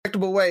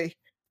respectable way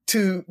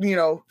to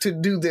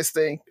do this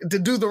thing, to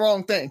do the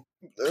wrong thing.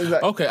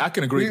 Like, okay, I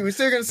can agree. We're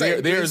still going to say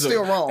it's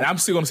still wrong. And I'm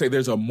still going to say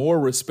there's a more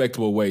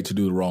respectable way to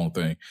do the wrong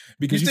thing.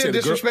 Because you still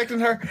disrespecting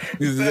her?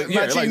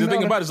 Yeah, like the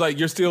thing about it is like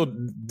you're still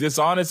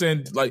dishonest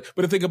and like,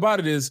 but the thing about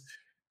it is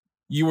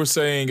you were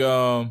saying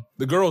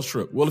the girls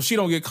trip. Well, if she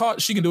don't get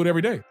caught, she can do it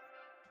every day.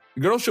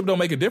 The girls trip don't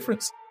make a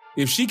difference.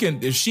 If she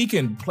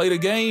can play the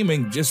game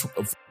and just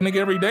nigga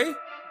every day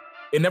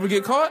and never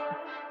get caught,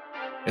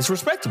 it's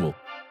respectable.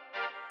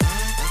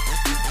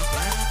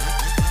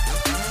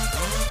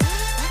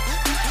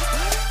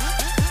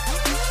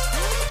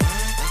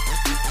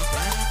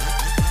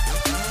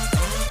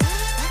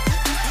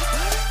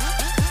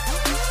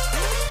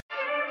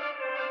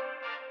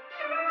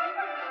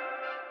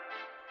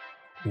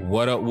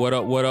 What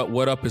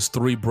up? It's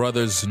Three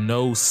Brothers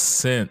No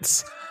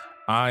Sense.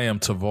 I am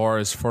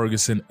Tavares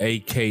Ferguson,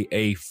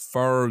 a.k.a.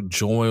 Ferg,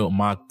 joined with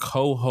my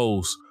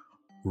co-host,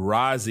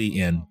 Rozzy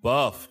and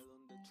Buff.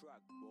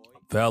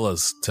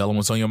 Fellas, tell them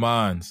what's on your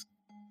minds.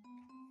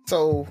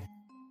 So,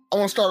 I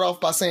want to start off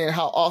by saying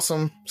how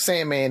awesome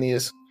Sandman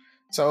is.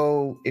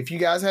 So, if you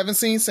guys haven't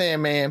seen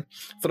Sandman,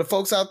 for the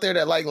folks out there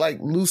that like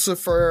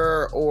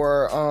Lucifer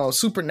or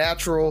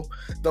Supernatural,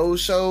 those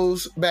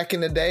shows back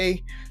in the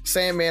day,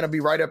 Sandman will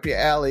be right up your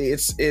alley.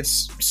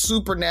 It's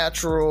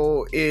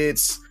supernatural.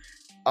 It's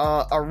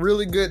a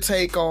really good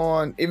take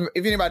on,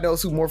 if anybody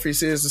knows who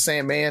Morpheus is, the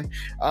Sandman,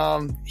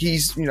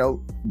 he's,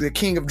 the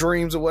king of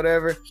dreams or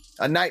whatever.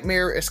 A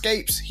nightmare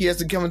escapes. He has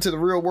to come into the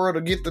real world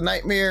to get the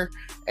nightmare,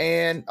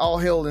 and all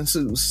hell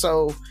ensues.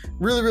 So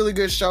really, really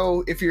good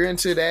show. If you're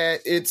into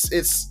that,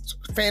 it's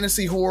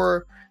fantasy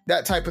horror,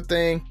 that type of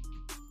thing.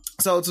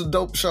 So it's a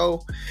dope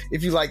show.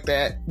 If you like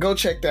that, go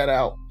check that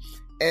out.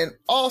 And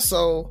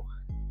also,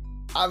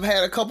 I've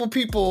had a couple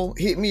people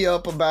hit me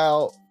up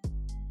about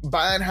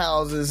buying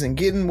houses and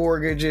getting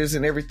mortgages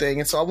and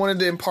everything. And so I wanted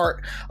to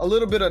impart a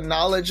little bit of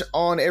knowledge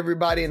on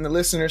everybody and the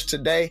listeners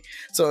today.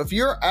 So if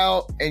you're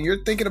out and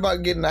you're thinking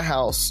about getting a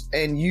house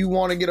and you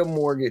want to get a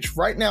mortgage,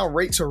 right now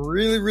rates are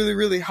really, really,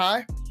 really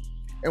high.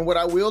 And what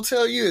I will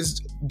tell you is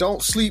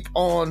don't sleep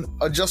on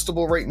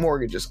adjustable rate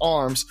mortgages,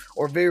 ARMs,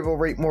 or variable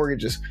rate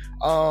mortgages.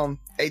 A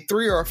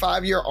 3 or a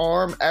 5 year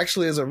ARM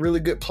actually is a really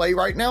good play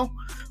right now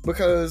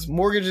because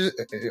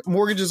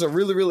mortgages are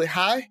really, really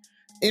high.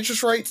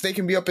 Interest rates, they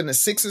can be up in the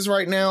 6s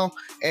right now,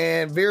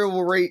 and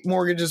variable rate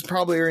mortgages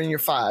probably are in your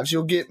 5s.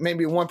 You'll get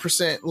maybe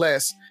 1%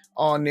 less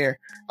on there.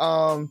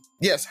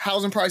 Yes,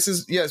 housing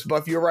prices. Yes,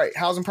 Buff, you're right.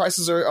 Housing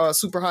prices are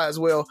super high as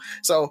well.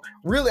 So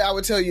really, I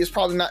would tell you it's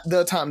probably not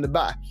the time to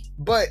buy.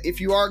 But if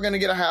you are going to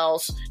get a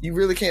house, you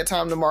really can't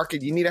time the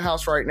market. You need a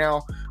house right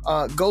now.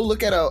 Go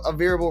look at a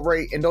variable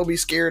rate and don't be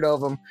scared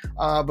of them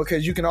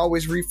because you can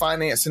always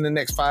refinance in the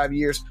next 5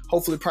 years.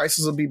 Hopefully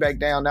prices will be back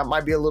down. That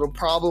might be a little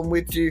problem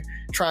with you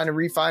trying to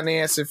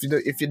refinance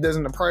if it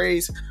doesn't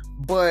appraise.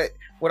 But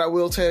what I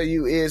will tell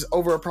you is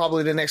over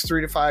probably the next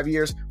 3 to 5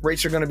 years,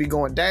 rates are going to be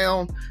going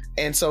down.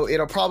 And so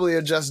it'll probably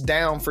adjust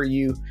down for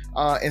you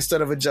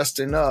instead of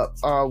adjusting up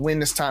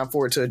when it's time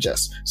for it to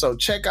adjust. So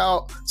check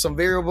out some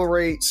variable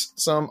rates,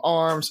 some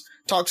ARMs,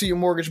 talk to your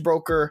mortgage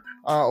broker,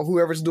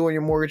 whoever's doing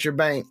your mortgage, your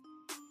bank,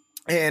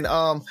 and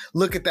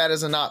look at that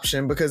as an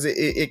option because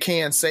it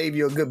can save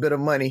you a good bit of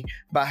money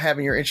by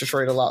having your interest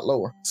rate a lot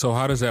lower. So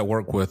how does that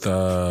work with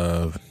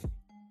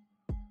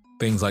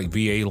things like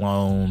VA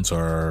loans,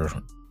 or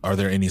are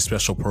there any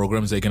special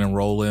programs they can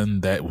enroll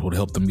in that would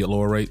help them get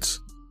lower rates?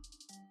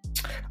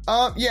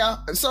 Yeah.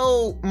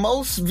 So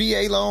most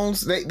VA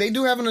loans, they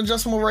do have an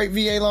adjustable rate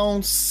VA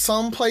loan.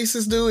 Some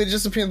places do. It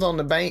just depends on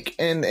the bank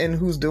and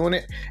who's doing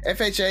it.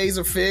 FHAs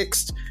are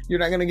fixed. You're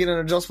not going to get an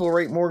adjustable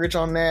rate mortgage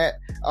on that.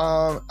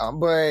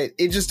 But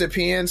it just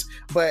depends.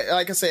 But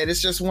like I said,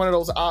 it's just one of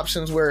those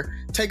options where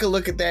take a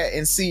look at that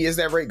and see, is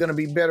that rate going to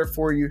be better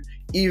for you?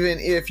 Even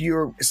if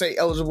you're, say,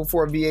 eligible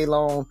for a VA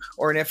loan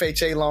or an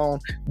FHA loan,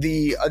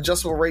 the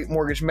adjustable rate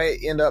mortgage may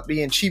end up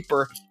being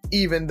cheaper,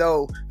 even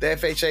though the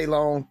FHA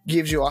loan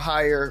gives you a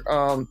higher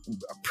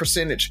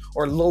percentage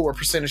or lower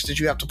percentage that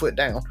you have to put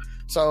down.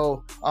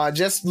 So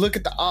just look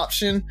at the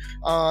option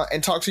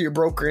and talk to your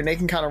broker, and they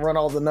can kind of run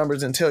all the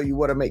numbers and tell you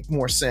what'll make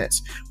more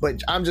sense.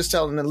 But I'm just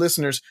telling the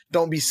listeners,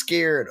 don't be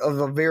scared of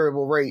a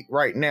variable rate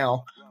right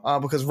now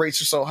because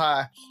rates are so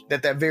high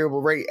that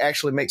variable rate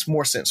actually makes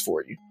more sense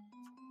for you.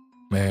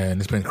 Man,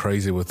 it's been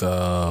crazy with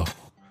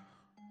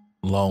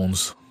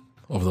loans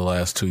over the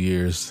last 2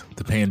 years.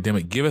 The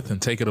pandemic giveth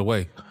and taketh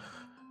away.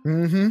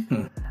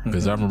 Mm-hmm.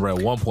 Because I remember at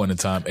one point in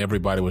time,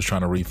 everybody was trying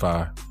to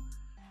refi.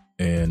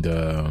 And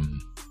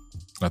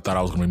I thought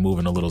I was going to be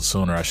moving a little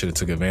sooner. I should have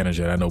took advantage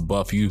of it. I know,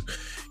 Buff, you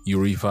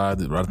refied.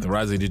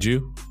 Rozzy, did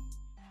you?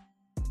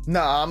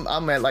 No,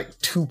 I'm at like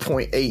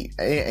 2.8.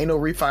 Ain't no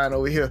refi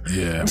over here.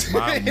 Yeah,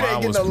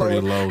 mine was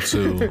pretty low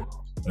too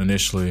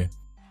initially.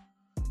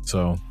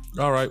 So,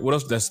 all right, what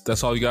else?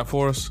 That's all you got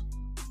for us?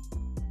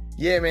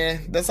 Yeah,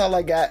 man, that's all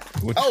I got.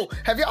 Oh,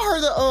 have y'all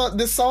heard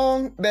the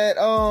song that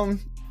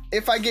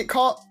If I Get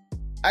Caught?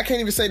 I can't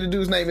even say the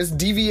dude's name. It's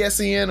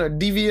DVSN or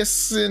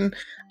DVSN.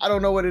 I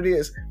don't know what it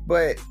is,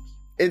 but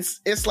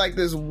It's like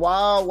this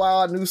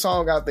wild new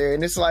song out there,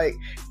 and it's like,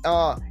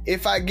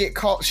 if I get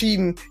caught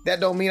cheating, that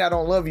don't mean I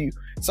don't love you.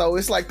 So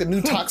it's like the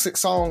new toxic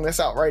song that's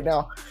out right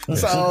now.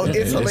 So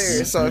it's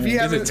hilarious. So if you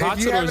haven't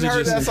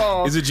heard that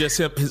song, is it just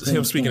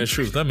him speaking the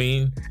truth? I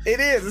mean,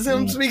 it is. It's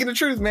him speaking the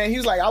truth, man. He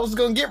was like, I was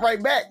gonna get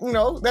right back. You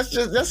know, that's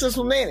just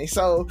from Manny.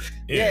 So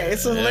yeah,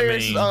 it's a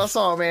hilarious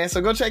song, man. So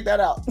go check that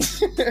out.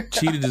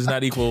 Cheating does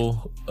not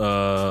equal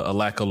a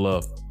lack of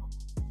love.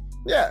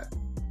 Yeah.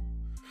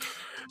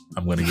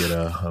 I'm gonna get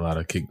a lot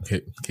of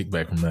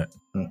kickback from that.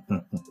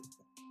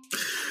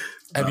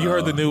 Have you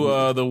heard the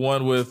new the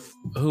one with,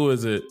 who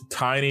is it?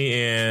 Tiny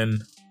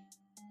and,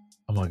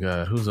 oh my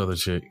god, who's the other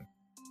chick?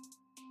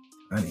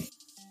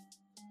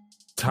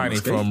 Tiny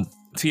from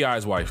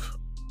T.I.'s wife.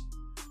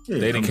 Yeah,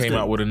 they done came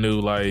out with a new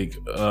like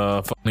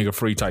fuck nigga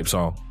free type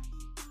song.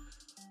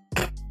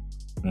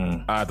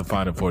 I have to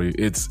find it for you.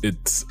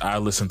 It's I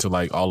listened to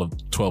like all of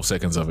 12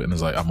 seconds of it and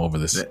it's like, I'm over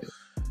this.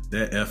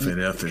 That F and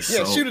F is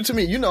so, shoot it to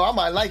me. You know I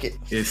might like it.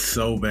 It's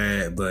so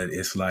bad, but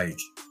it's like,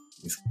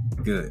 it's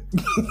good.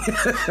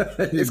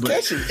 It's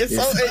catchy.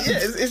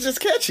 It's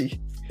just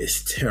catchy.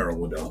 It's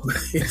terrible though.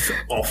 It's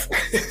awful.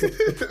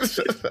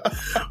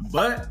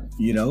 But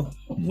you know,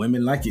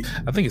 women like it.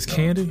 I think it's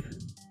Candy.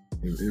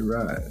 It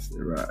rides. It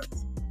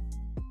rides.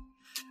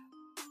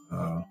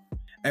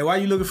 Hey, why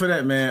you looking for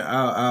that, man?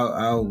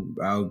 I'll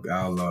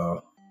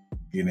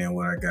get in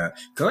what I got,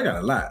 cause I got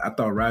a lot. I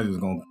thought Riley was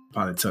gonna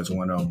probably touch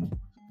one of them.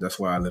 That's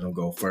why I let him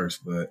go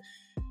first. But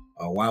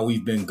while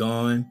we've been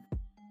gone,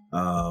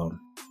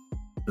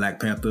 Black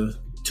Panther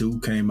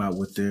 2 came out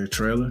with their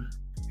trailer.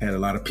 Had a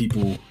lot of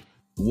people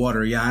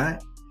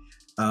watery-eyed.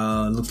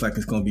 Looks like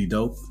it's going to be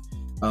dope.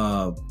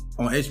 On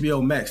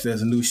HBO Max,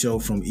 there's a new show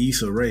from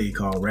Issa Rae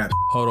called Rap.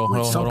 Hold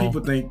on. Some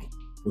people think,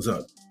 what's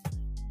up?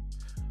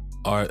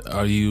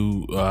 Are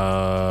you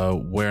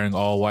wearing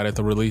all white at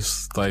the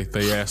release like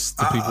they asked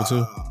the people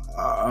to?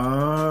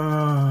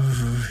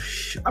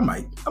 I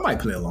might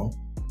play along.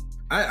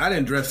 I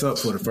didn't dress up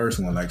for the first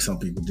one like some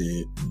people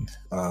did.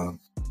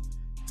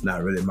 It's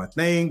not really my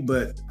thing,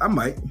 but I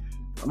might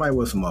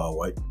wear some all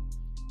white.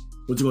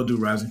 What you gonna do,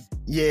 Razi?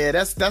 Yeah,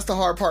 that's the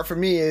hard part for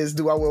me is,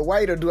 do I wear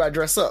white or do I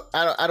dress up?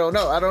 I don't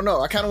know. I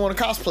kind of want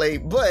to cosplay,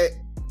 but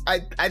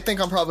I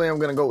think I'm probably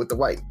gonna go with the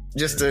white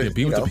just to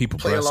be with the people.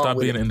 Stop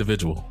being an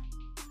individual.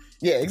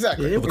 Yeah,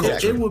 exactly. Yeah,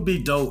 it would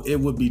be dope. It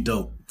would be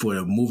dope for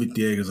the movie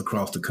theaters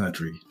across the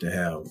country to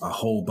have a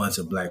whole bunch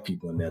of black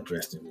people in there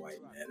dressed in white.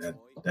 Man,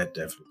 that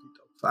definitely.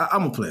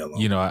 I'm gonna play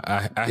along. You know,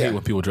 I hate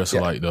when people dress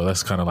alike though.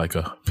 That's kind of like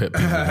a pet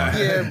peeve.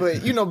 Yeah,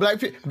 but you know, black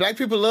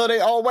people love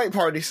their all white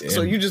parties.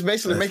 So you just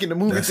basically making the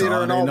movie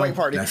theater an all white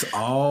party. That's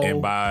all.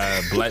 And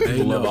by black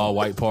people love all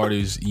white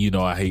parties, you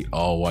know, I hate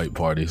all white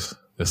parties.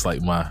 It's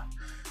like my.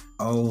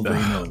 Oh, they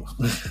know.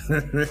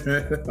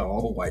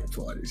 All white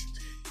parties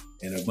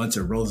and a bunch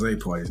of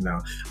rosé parties now.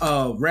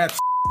 Rap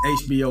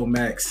HBO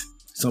Max.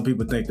 Some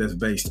people think that's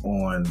based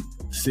on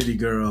City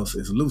Girls.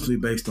 It's loosely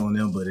based on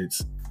them, but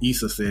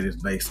Issa said it's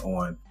based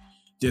on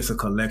just a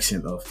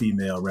collection of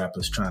female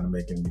rappers trying to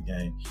make it in the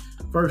game.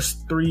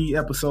 First 3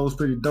 episodes,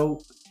 pretty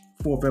dope.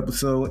 4th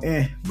episode,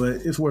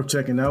 but it's worth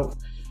checking out.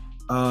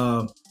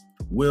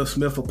 Will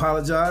Smith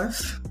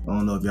apologized. I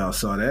don't know if y'all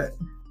saw that.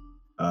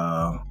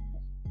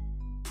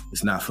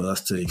 It's not for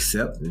us to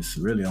accept. It's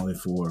really only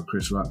for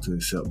Chris Rock to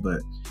accept,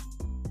 but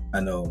I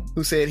know.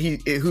 Who said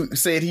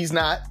he's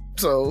not.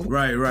 So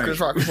right. Chris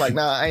Rock was like,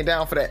 nah, I ain't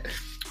down for that.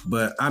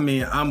 But I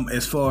mean, I'm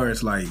as far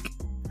as like,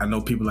 I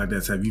know people like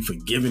that say, have you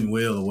forgiven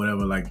Will or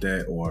whatever like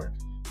that, or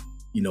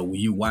you know, when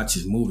you watch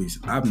his movies,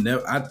 I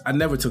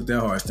never took that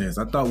hard stance.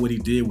 I thought what he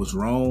did was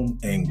wrong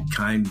and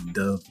kind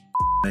of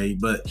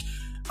made, but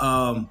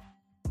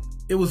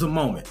it was a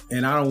moment,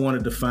 and I don't want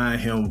to define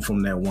him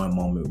from that one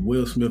moment.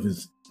 Will Smith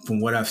is, from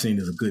what I've seen,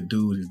 is a good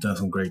dude. He's done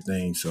some great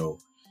things, so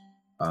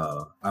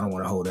I don't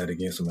want to hold that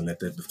against him and let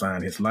that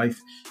define his life.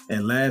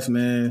 And last,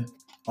 man,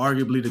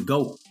 arguably the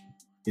GOAT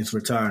is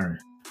retiring.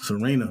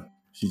 Serena.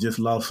 She just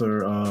lost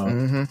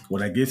her,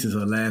 what I guess is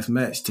her last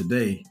match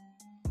today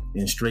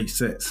in straight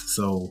sets.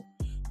 So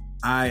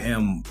I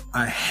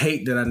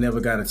hate that I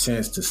never got a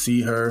chance to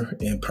see her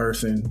in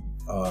person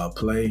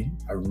play.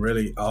 I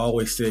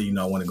always said, you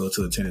know, I want to go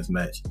to a tennis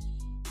match,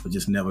 but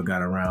just never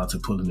got around to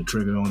pulling the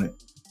trigger on it.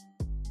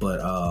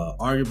 But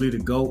arguably the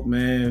GOAT,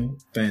 man,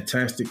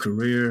 fantastic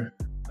career.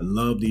 I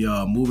love the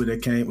movie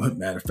that came,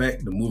 matter of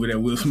fact, the movie that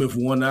Will Smith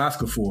won the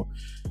Oscar for.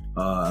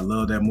 I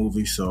love that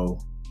movie, so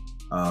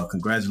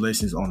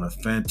congratulations on a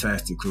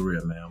fantastic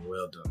career, man.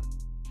 Well done.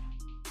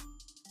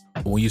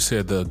 When you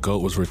said the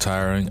GOAT was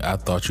retiring, I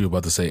thought you were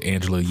about to say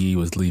Angela Yee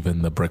was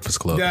leaving the Breakfast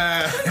Club.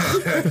 I'm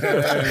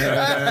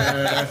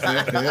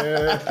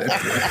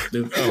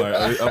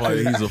like,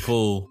 he's a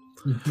fool.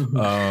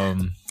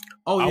 I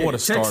want to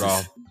start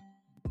off.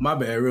 My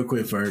bad, real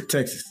quick for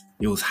Texas.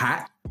 It was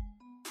hot.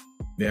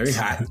 Very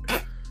hot.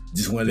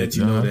 Just want to let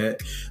you know that.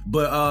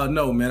 But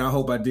no, man, I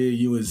hope I did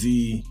you and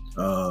Z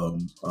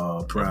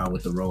proud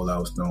with the role I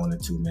was thrown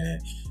into, man.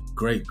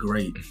 Great,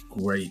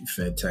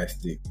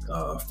 fantastic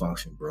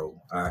function, bro.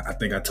 I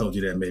think I told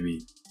you that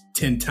maybe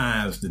 10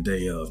 times the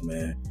day of,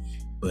 man.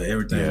 But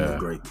everything was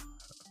great.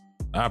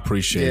 I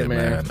appreciate it,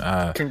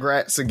 man.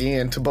 Congrats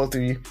again to both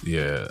of you.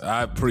 Yeah,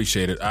 I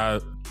appreciate it.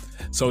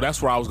 So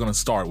that's where I was going to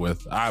start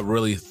with. I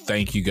really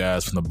thank you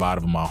guys from the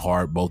bottom of my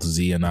heart, both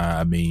Z and I.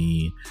 I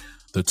mean,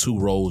 the two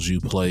roles you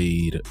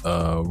played,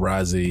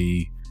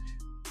 Razi,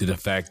 the de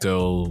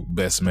facto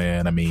best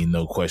man. I mean,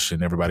 no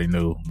question. Everybody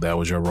knew that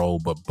was your role.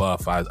 But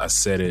Buff, I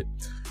said it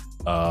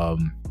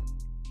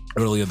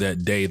earlier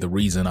that day. The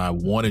reason I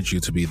wanted you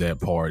to be that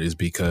part is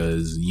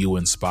because you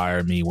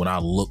inspired me when I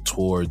look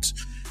towards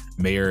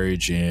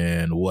marriage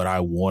and what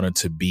I wanted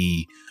to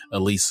be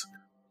at least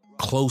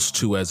close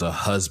to as a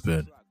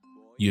husband.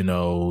 You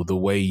know, the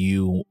way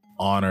you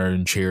honor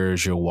and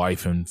cherish your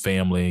wife and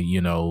family,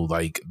 you know,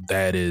 like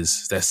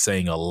that's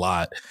saying a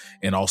lot.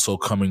 And also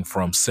coming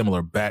from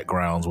similar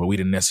backgrounds where we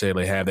didn't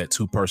necessarily have that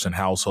 2-person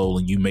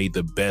household, and you made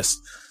the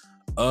best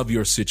of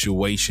your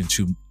situation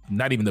to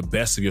not even the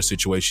best of your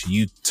situation.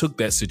 You took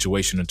that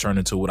situation and turned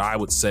into what I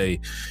would say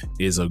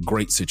is a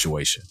great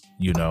situation,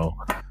 you know,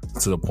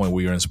 to the point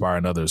where you're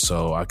inspiring others.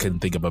 So I couldn't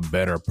think of a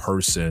better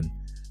person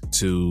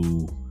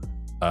to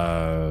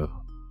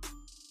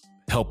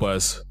help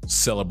us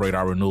celebrate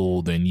our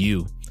renewal than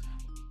you.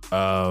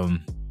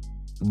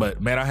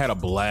 But man, I had a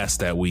blast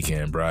that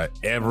weekend, bro.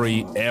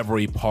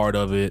 Every part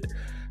of it.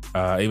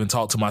 I even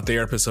talked to my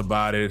therapist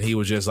about it. He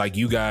was just like,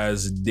 you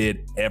guys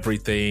did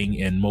everything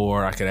and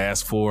more I could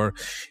ask for.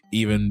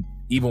 Even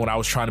when I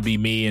was trying to be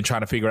me and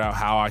trying to figure out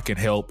how I can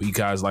help, you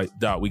guys like,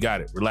 dog, we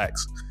got it.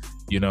 Relax.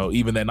 You know,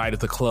 even that night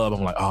at the club,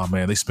 I'm like, oh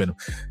man,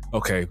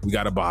 okay, we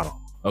got a bottle.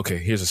 Okay,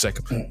 here's a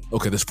second.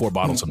 Okay, there's 4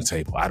 bottles on the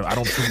table. I don't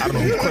know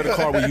whose credit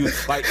card we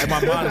use. Like, in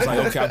my mind, it's like,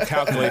 okay, I'm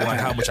calculating like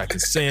how much I can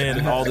send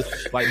and all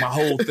this. Like, my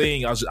whole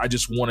thing, I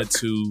just wanted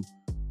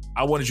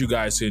you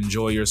guys to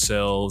enjoy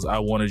yourselves. I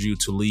wanted you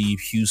to leave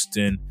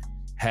Houston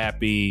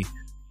happy.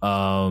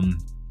 From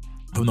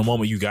the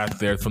moment you got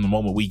there, from the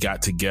moment we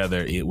got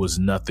together, it was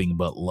nothing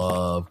but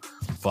love,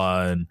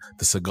 fun,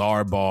 the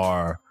cigar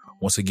bar.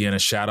 Once again, a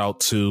shout out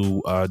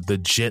to the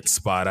Gent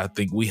Spot. I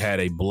think we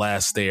had a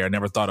blast there. I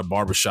never thought a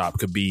barbershop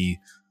could be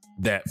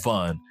that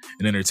fun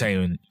and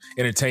entertaining.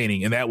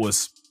 And that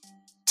was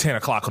 10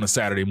 o'clock on a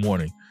Saturday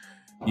morning.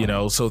 You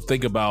know, so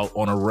think about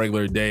on a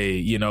regular day,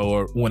 you know,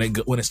 or when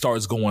it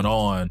starts going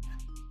on,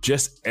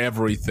 just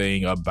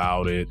everything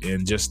about it,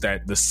 and just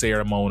that the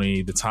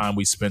ceremony, the time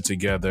we spent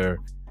together,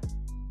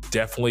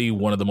 definitely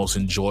one of the most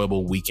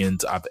enjoyable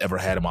weekends I've ever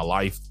had in my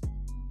life.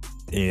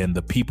 And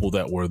the people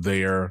that were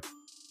there,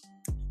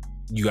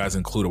 you guys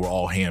included, were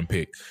all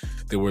handpicked.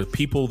 There were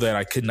people that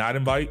I could not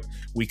invite,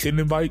 we couldn't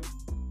invite,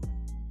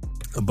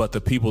 but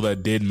the people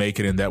that did make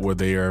it and that were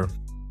there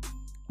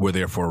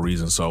for a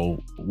reason.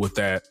 So with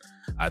that,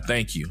 I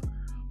thank you.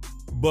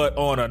 But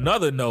on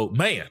another note,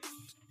 man,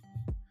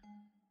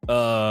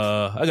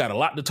 I got a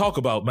lot to talk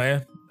about,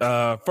 man.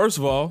 First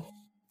of all,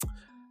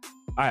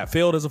 I have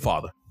failed as a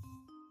father.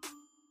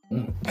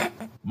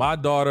 My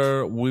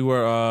daughter,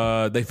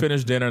 they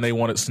finished dinner and they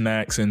wanted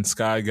snacks, and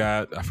Sky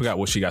I forgot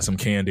what she got, some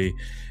candy.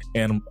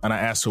 And I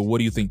asked her, what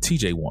do you think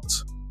TJ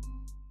wants?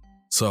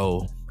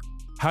 So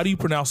how do you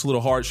pronounce a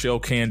little hard shell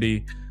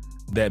candy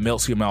that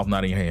melts in your mouth,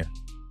 not in your hand?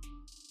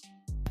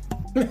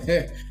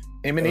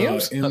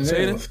 M&M's?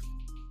 Say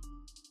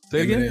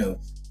it again.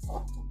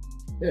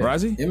 Yeah.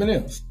 Razi?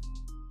 M&M's.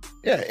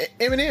 Yeah,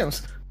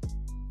 M&M's.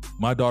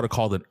 My daughter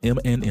called it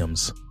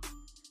M&M's.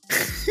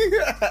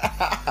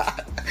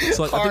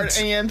 So like,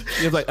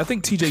 I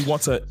think TJ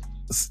wants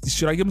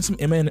should I give him some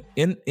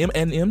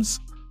M&M's?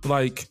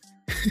 Like,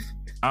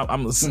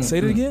 I'm say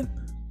it again.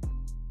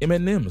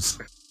 M&M's.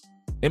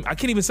 I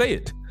can't even say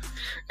it.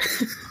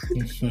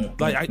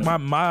 Like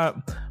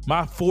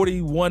my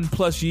 41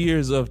 plus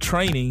years of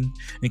training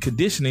and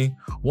conditioning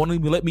won't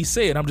even let me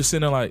say it. I'm just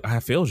sitting there like, I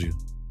have failed you.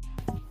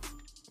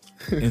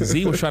 And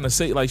Z was trying to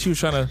say, like, she was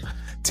trying to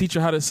teach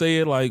her how to say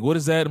it. Like, what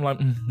is that? I'm like,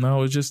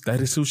 no, it's just,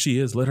 that is who she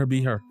is. Let her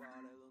be her.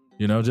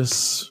 You know,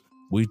 just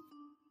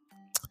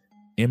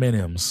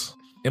M&M's,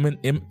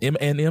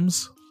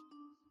 M&M's,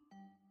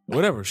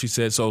 whatever she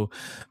said. So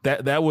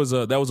that was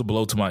a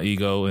blow to my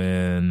ego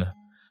and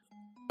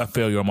a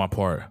failure on my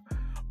part.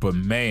 But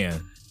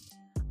man,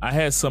 I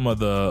had some of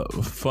the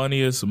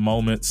funniest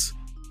moments.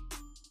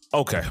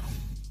 Okay.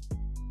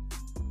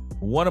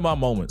 One of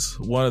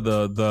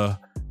the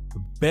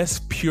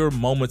best pure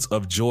moments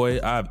of joy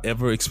I've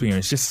ever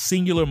experienced. Just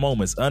singular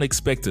moments,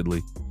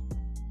 unexpectedly.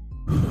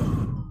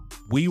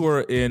 We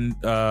were on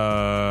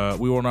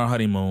our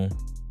honeymoon,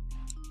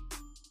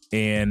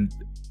 and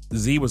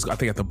Z was, I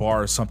think, at the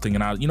bar or something,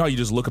 and you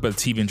just look up at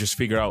the TV and just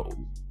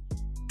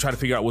try to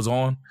figure out what's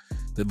on.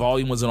 The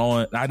volume wasn't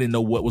on, and I didn't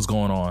know what was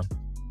going on.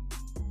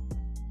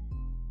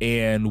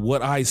 And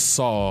what I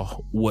saw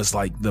was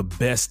like the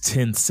best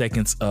 10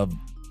 seconds of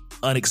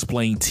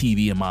unexplained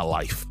TV in my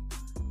life.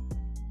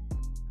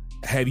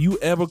 Have you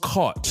ever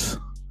caught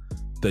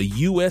the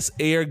U.S.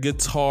 Air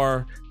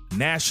Guitar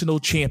National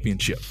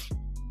Championship?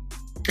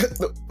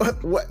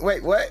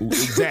 Wait, what?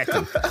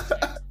 Exactly.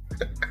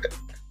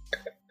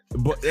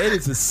 But that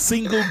is the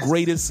single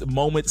greatest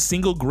moment,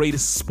 single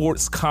greatest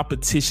sports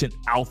competition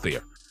out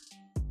there.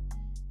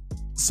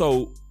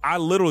 So I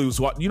literally was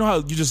watching. You know how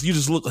you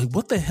just look like,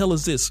 what the hell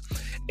is this?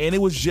 And it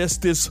was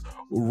just this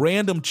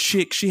random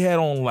chick. She had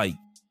on like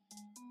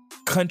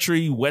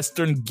country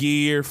western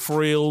gear,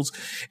 frills,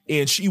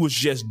 and she was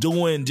just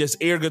doing just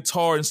air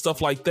guitar and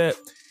stuff like that.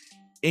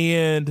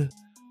 And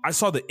I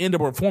saw the end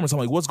of her performance. I'm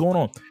like, what's going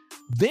on?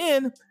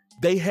 Then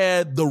they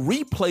had the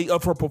replay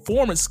of her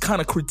performance kind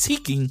of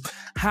critiquing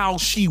how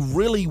she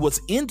really was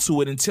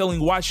into it and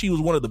telling why she was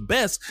one of the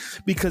best,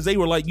 because they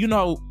were like, you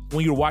know,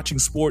 when you're watching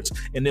sports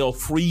and they'll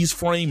freeze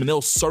frame and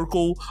they'll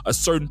circle a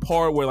certain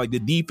part where like the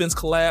defense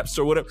collapsed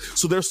or whatever.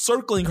 So they're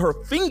circling her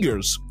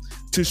fingers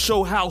to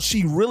show how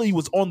she really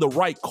was on the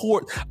right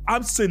court.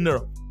 I'm sitting there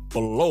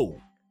below.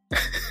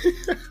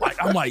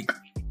 I'm like,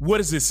 what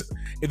is this?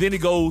 And then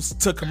it goes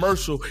to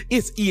commercial.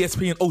 It's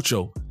ESPN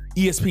Ocho,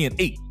 ESPN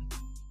 8.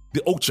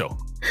 The Ocho.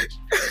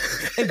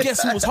 And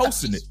guess who was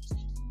hosting it?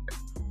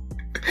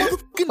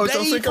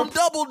 Motherfucking Dave from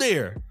Double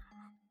Dare.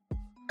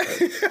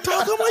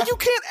 Dog, I'm like, you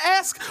can't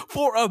ask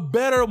for a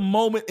better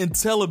moment in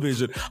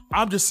television.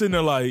 I'm just sitting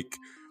there like,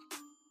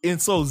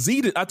 and so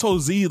I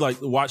told Z,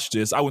 like, watch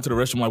this. I went to the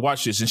restroom, like,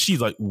 watch this. And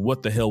she's like,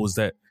 what the hell was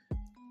that?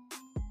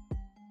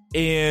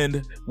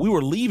 And we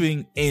were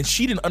leaving, and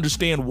she didn't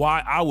understand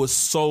why I was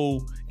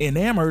so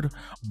enamored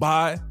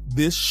by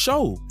this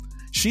show.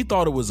 She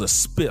thought it was a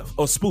spoof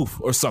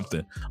or something.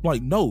 I'm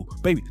like, no,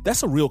 baby,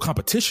 that's a real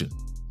competition.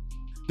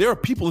 There are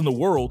people in the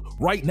world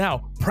right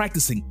now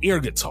practicing air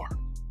guitar.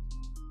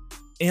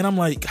 And I'm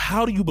like,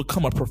 how do you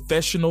become a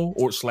professional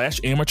or /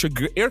 amateur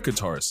air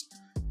guitarist?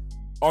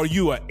 Are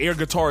you an air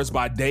guitarist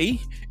by day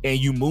and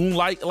you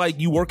moonlight like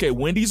you work at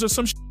Wendy's or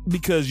some shit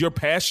because your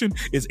passion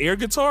is air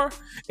guitar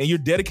and you're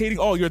dedicating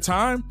all your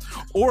time?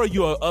 Or are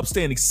you an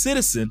upstanding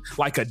citizen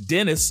like a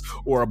dentist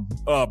or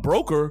a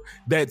broker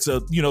that's,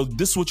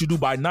 this is what you do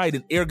by night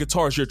and air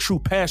guitar is your true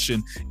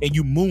passion and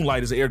you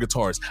moonlight as an air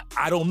guitarist?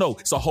 I don't know.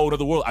 It's a whole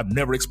other world I've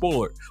never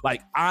explored.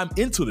 Like, I'm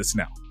into this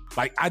now.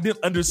 Like, I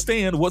didn't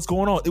understand what's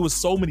going on. It was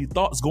so many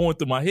thoughts going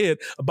through my head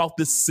about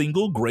this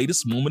single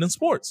greatest moment in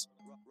sports.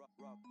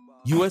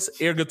 U.S.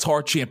 Air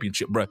Guitar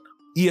Championship, bro.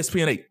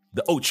 ESPN 8,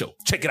 the Ocho.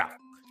 Check it out.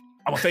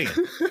 I'm a fan.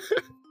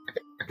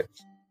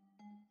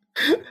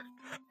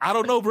 I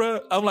don't know, bro.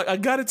 I'm like, I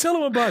gotta tell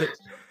him about it.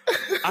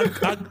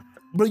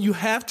 Bro, you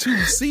have to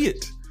see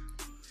it.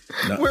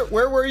 No.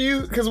 Where were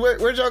you? Because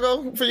where'd y'all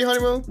go for your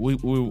honeymoon? We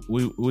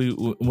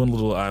went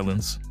little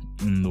islands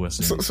in the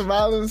West Indies. Some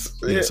islands?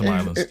 Yeah, some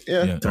islands.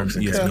 Yeah. Turks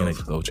and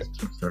Caicos.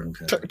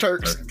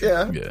 Turks,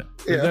 yeah.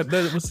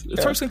 That was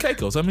Turks and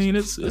Caicos. I mean,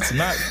 it's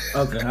not.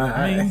 Okay.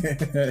 I mean,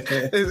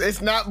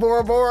 it's not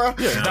Bora Bora.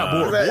 Yeah, it's not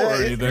Bora Bora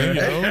or anything,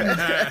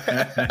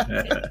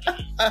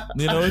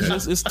 you know.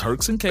 It's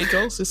Turks and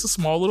Caicos. It's a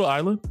small little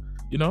island,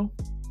 you know.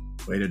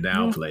 Way to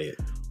downplay it.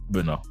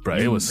 But no, bro,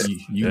 it was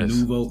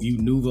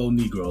nouveau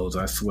Negroes.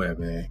 I swear,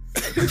 man.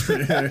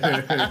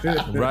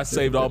 Bro, I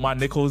saved all my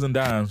nickels and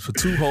dimes for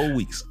 2 whole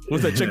weeks.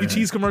 Was that Chuck E.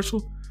 Cheese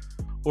commercial,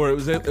 or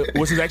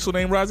what's his actual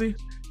name? Rozzy?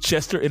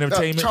 Chester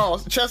Entertainment.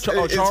 Charles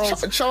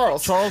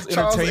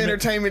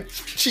Entertainment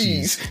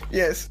Cheese.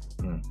 Yes.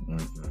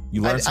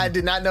 You learned I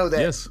did not know that.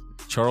 Yes,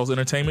 Charles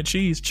Entertainment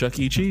Cheese, Chuck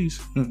E. Cheese.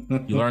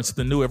 You learn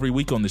something new every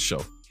week on this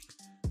show.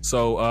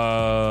 So,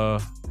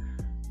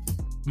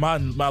 My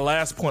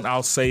last point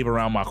I'll save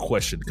around my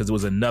question because it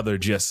was another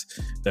just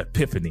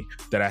epiphany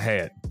that I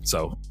had.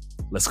 So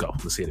let's go.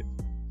 Let's hit it.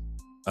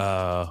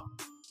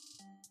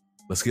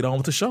 Let's get on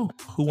with the show.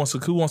 Who wants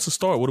to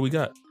start? What do we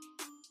got?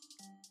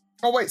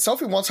 Oh wait,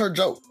 Sophie wants her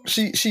joke.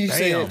 She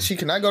said she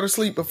cannot go to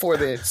sleep before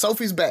then.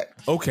 Sophie's back.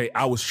 Okay,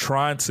 I was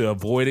trying to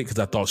avoid it because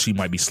I thought she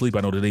might be asleep.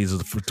 I know tomorrow's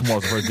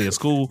the first day of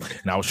school,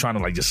 and I was trying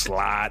to like just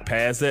slide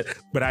past that,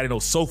 but I didn't know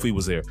Sophie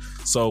was there.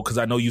 So because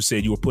I know you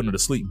said you were putting her to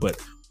sleep, but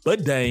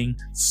dang,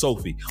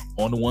 Sophie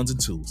on the ones and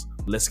twos.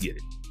 Let's get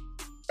it.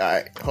 All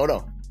right, hold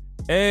on.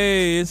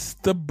 Hey, it's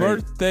the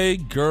birthday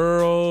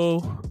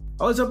girl.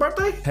 Oh, it's her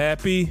birthday?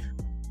 Happy.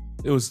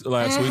 It was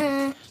last week.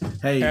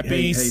 Hey,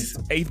 happy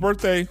 8th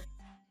birthday.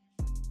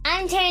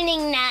 I'm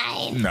turning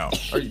 9. No.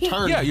 Are you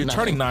turning? Yeah, you're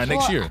turning 9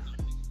 next year.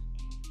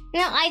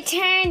 No, I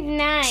turned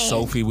 9.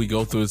 Sophie, we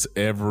go through this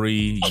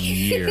every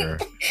year.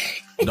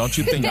 Don't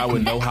you think I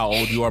would know how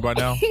old you are by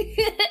now?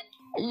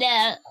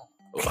 No.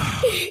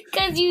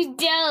 Because you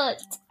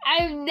don't.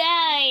 I'm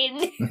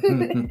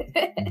 9.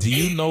 Do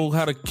you know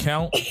how to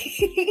count?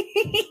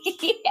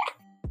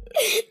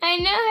 I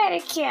know how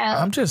to count.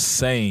 I'm just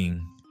saying.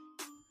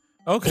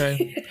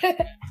 Okay.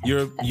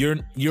 You're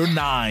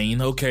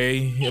 9,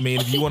 okay? I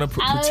mean, if you want to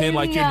pretend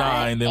like you're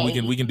 9, then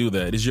we can do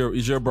that. It's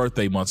your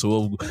birthday month,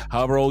 so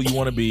however old you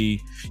want to be,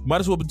 you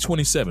might as well be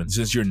 27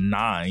 since you're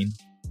 9.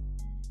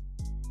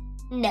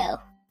 No,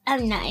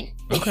 I'm 9.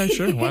 Okay,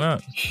 sure, why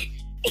not?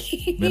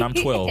 Then I'm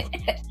 12.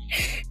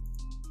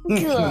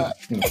 Cool.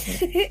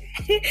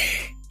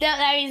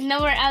 That means no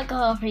more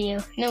alcohol for you.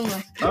 No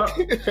more.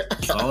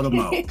 All them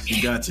out.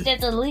 You got you.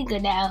 That's illegal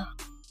now.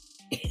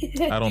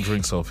 I don't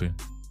drink, Sophie.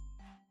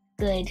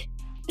 Good.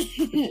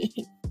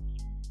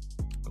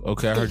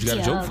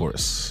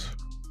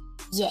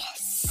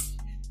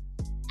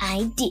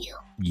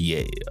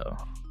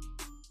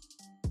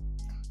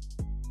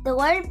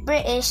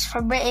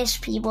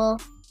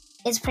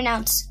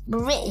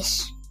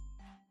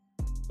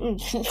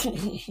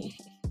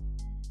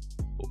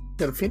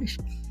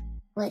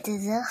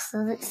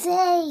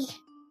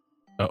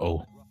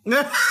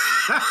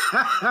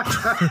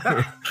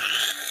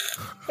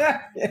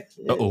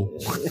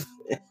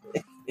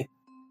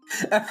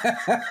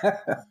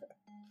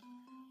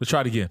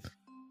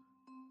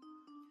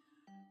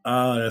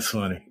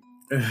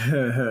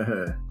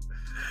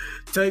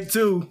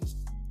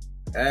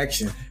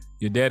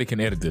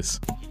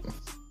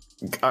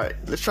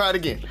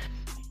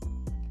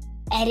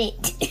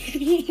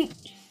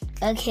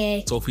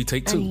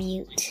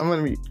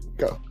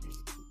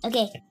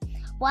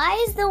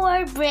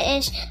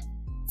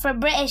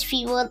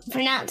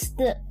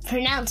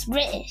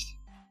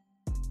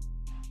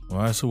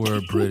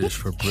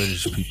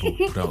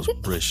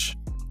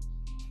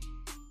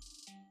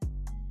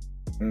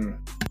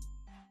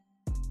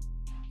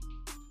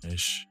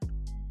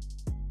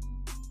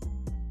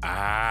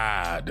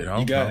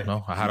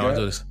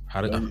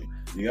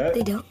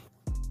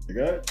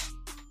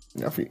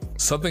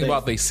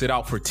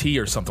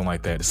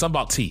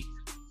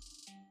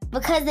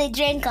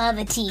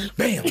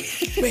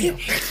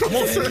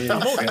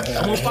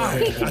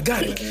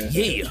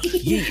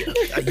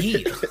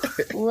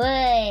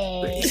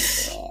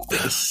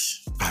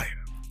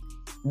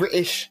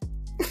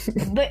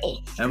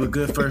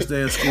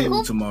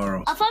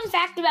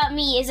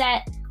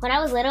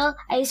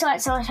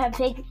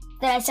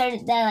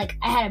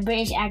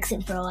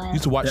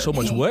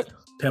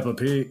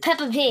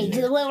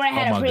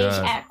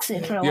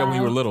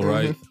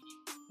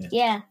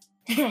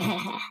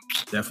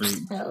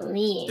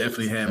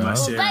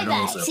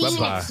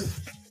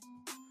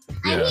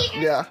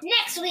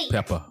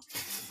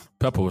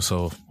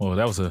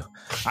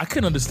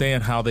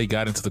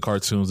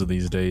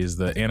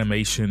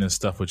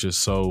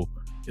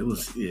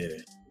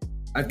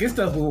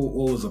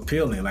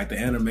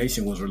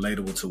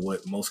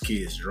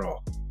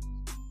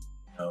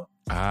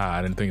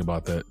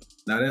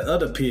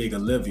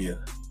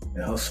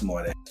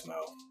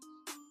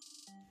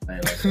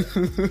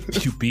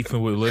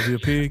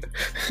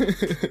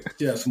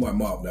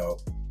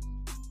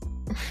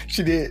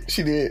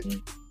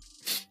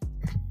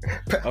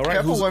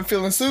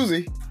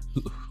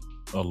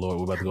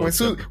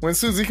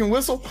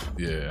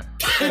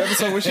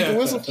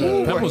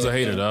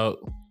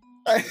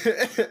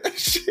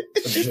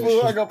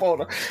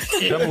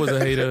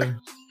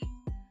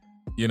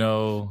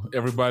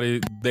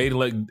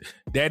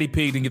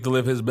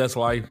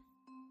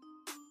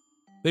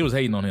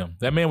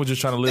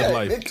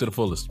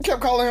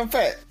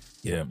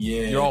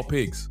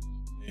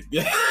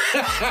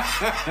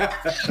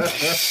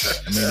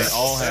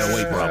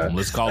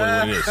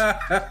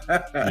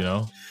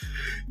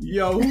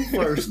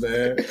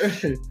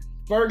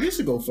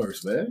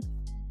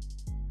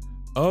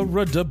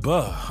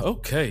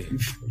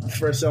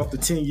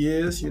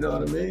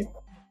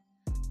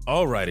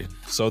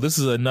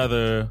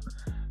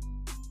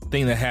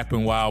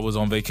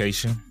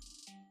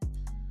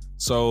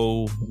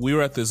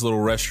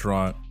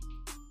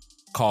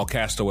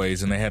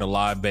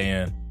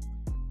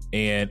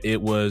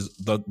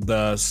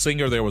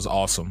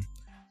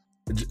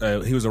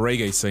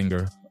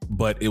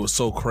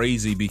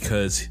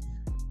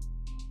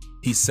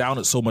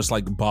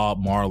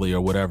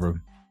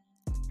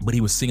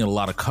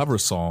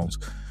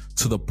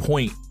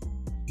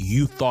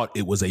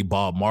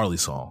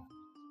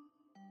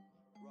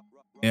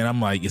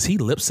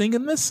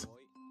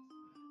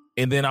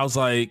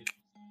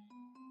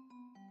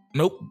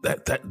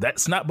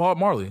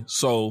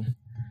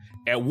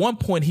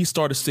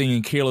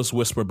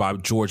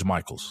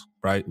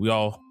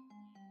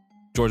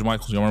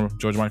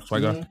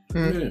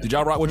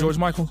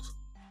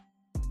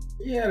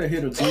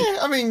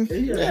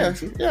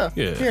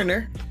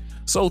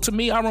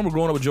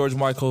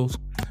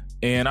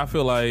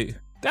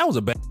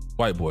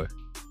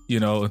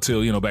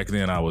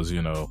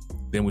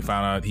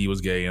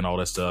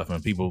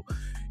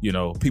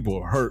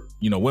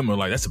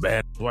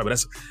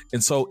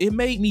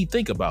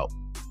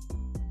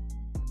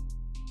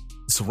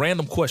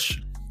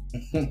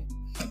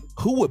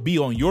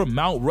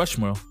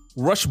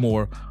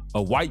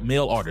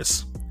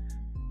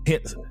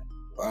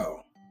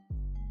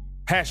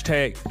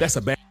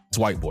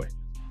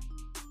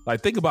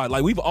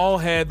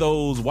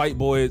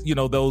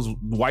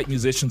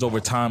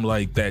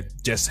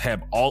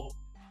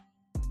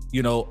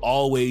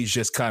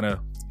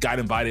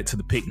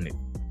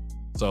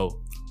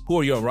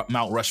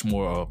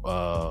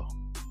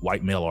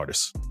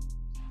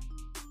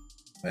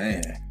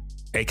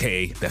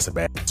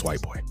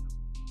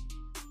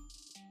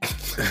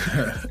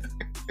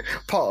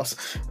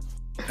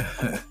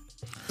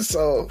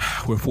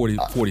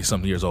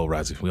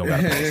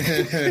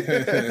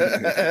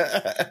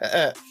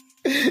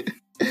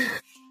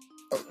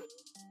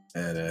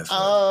 Badass.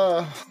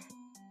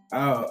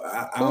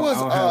 Who's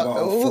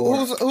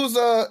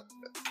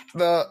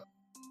the?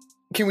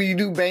 Can we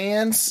do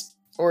bands,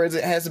 or is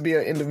it has to be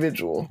an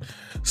individual?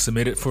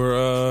 Submit it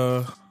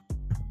for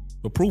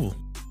approval.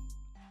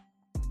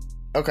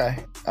 Okay,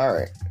 all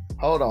right.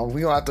 Hold on,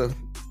 we gonna have to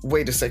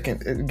wait a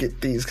second and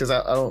get these because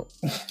I don't.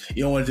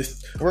 You don't want to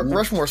just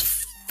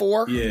Rushmore's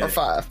 4 or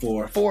 5?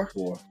 4. 4.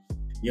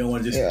 You don't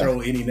want to just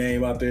throw any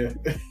name out there.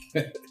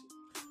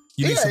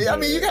 You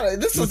gotta.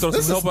 This is some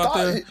help out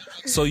there.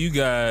 So you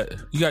got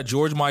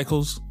George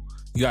Michaels,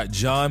 you got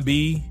John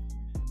B,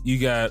 you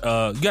got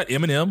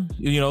Eminem.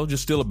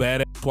 Just still a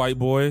badass white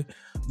boy.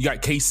 You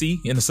got KC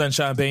in the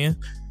Sunshine Band.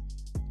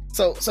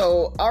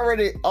 So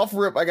already off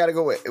rip, I gotta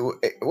go with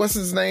what's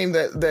his name?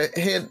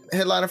 The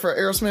headliner for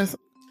Aerosmith,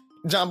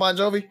 John Bon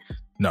Jovi.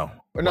 No,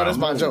 that's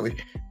Bon Jovi.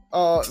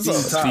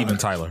 Steven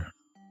Tyler.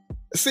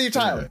 Steve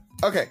Tyler.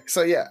 Okay,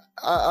 so yeah,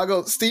 I'll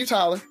go Steve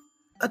Tyler.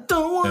 I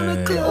don't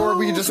want to or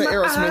we can just say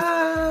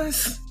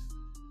Aerosmith.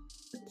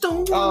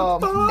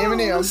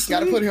 Eminem,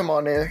 gotta put him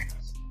on there.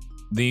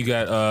 Then you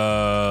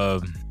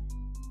got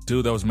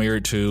dude that was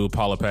married to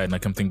Paula Patton. I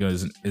can't think of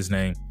his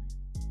name.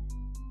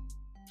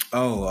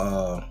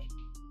 Oh,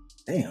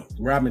 damn,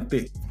 Robin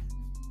Thicke.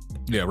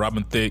 Yeah,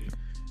 Robin Thicke.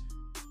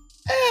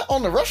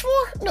 On the Rushmore?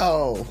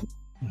 No.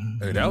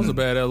 Hey, that was a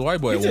badass white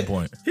boy at one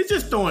point. He's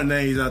just throwing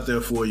names out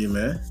there for you,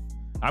 man.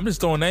 I'm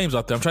just throwing names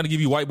out there. I'm trying to give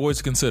you white boys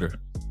to consider.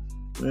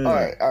 Yeah. All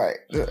right.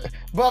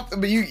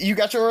 But you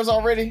got yours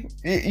already?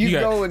 You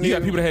got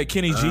people that had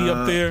Kenny G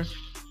up there.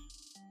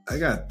 I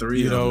got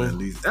 3 of them at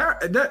least.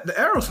 The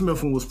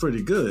Aerosmith one was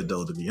pretty good,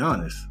 though, to be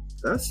honest.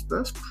 That's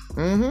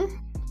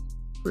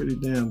pretty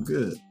damn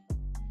good.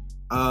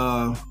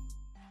 I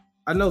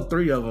know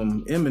 3 of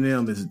them.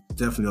 Eminem is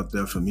definitely up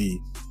there for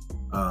me.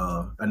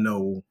 I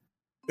know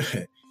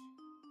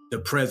the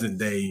present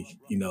day,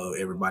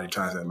 everybody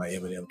tries to act like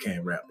Eminem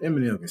can't rap.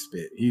 Eminem can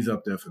spit. He's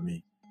up there for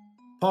me.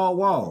 Paul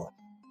Wall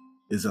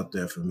is up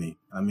there for me.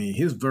 I mean,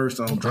 his verse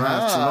on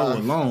Drive Slow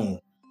alone,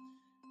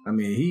 I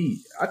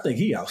think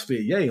he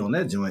outspit Ye on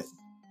that joint.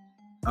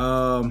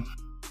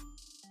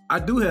 I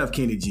do have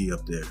Kenny G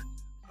up there.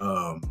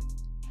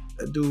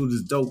 That dude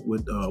is dope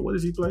with, what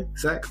does he play?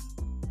 Sax?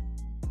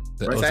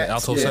 Was it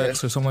alto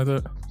sax or something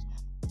like that?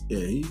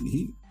 Yeah,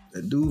 he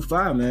that dude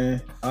fire,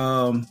 man.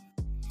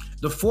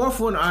 The 4th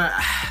one,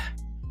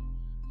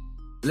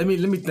 let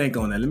me think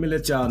on that. Let me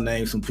let y'all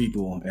name some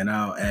people, and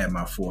I'll add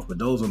my 4th. But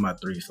those are my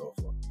 3 so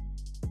far.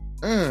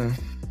 And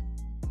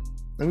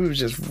we was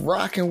just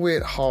rocking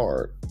with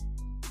hard.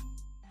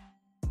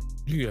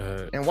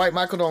 Yeah. And White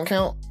Michael don't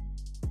count.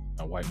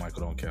 No, White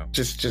Michael don't count.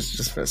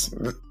 Just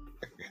messing.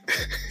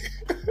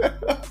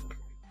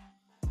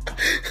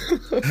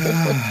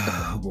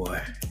 Oh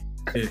boy.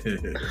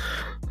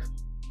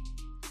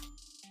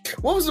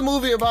 What was the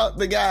movie about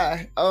the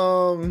guy?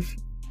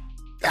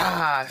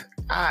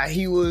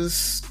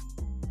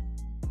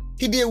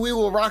 He did We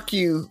Will Rock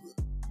You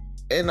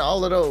and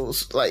all of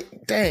those. Like,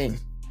 dang.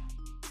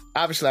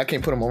 Obviously, I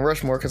can't put him on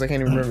Rushmore because I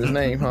can't even remember his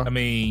name, huh?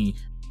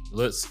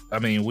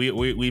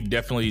 We've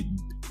definitely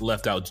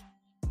left out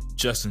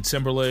Justin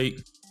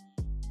Timberlake.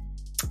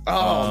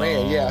 Oh,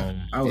 man,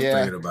 yeah. I was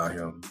thinking about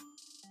him.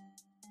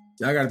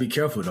 Y'all got to be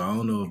careful, though. I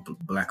don't know if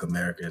Black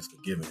America has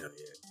forgiven him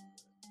yet.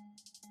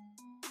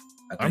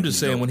 I'm just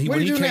saying, when he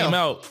came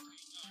out,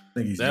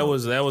 that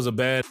was a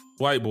bad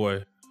white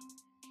boy.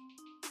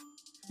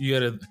 You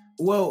gotta.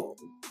 Well,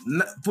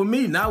 for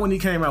me, not when he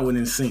came out with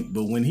NSYNC,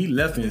 but when he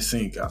left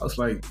NSYNC, I was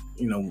like,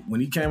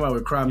 when he came out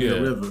with Cry Me a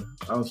River,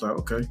 I was like,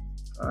 okay,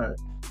 all right.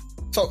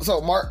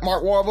 So Mark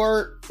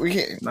Wahlberg, we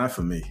can't. Not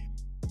for me.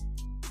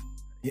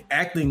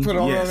 Acting, put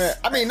on yes. that.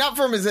 I mean, not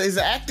from his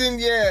acting,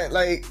 yeah.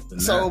 Like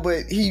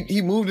but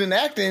he moved in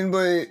acting,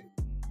 but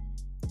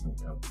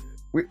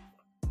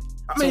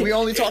we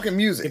only talking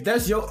music. If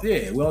that's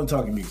we're only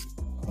talking music.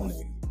 Only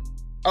music.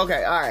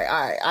 Okay, all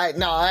right.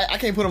 No, I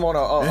can't put him on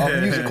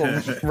a musical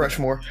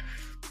Rushmore.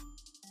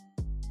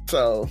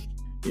 So,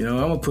 I'm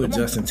gonna put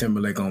Justin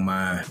Timberlake on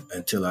mine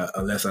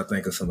unless I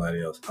think of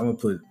somebody else. I'm gonna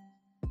put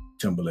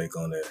Timberlake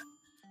on there.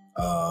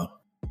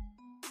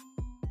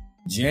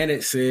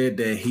 Janet said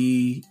that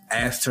he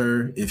asked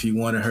her if he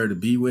wanted her to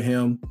be with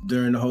him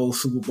during the whole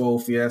Super Bowl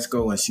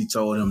fiasco, and she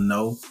told him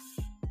no.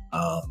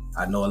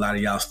 I know a lot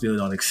of y'all still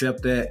don't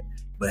accept that,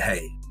 but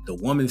hey, the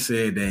woman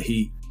said that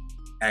he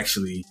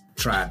actually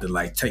tried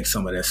to take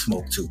some of that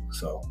smoke too.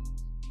 So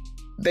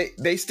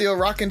they still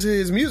rocking to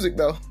his music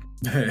though.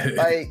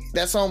 Like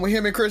that song with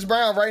him and Chris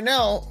Brown right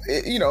now,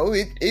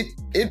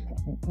 it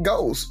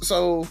goes.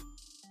 So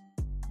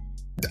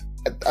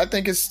I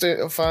think it's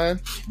still fine.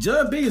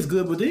 John B is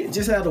good, but he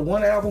just had the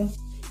one album.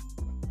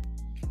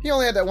 He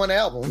only had that one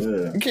album.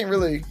 Yeah. You can't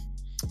really.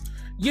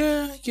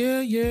 Yeah.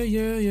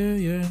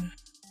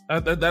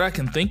 That I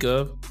can think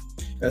of.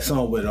 That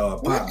song with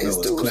Pop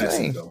was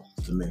classic though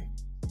to me.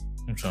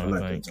 I'm trying to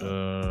think.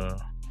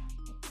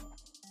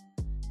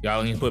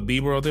 Y'all can put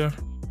Bieber out there?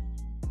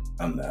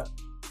 I'm not.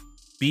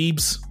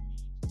 Biebs?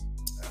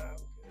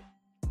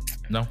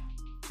 No.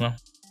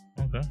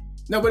 Okay.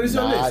 No, but it's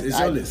your list. It's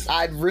your list.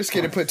 I'd risk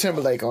it and put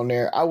Timberlake on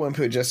there. I wouldn't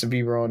put Justin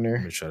Bieber on there.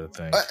 Let me try to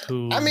think.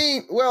 I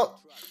mean,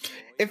 well,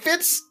 if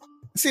it's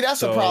that's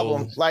the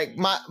problem. Like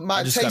my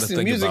taste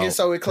in music is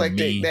so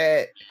eclectic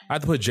that I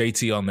have to put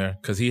JT on there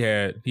because he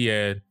had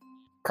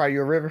Cry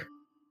You a River.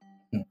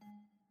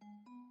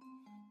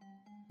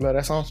 Love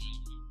that song.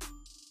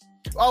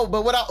 Oh,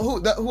 but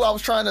who I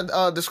was trying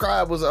to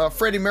describe was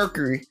Freddie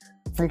Mercury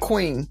from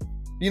Queen.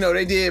 You know,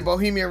 they did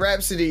Bohemian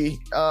Rhapsody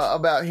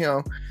about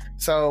him.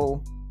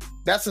 So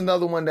that's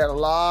another one that a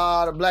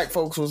lot of black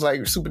folks was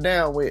like super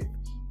down with.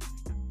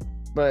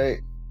 But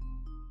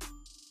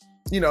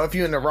you know, if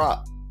you're in the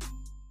rock.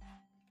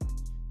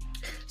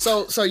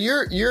 So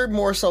you're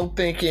more so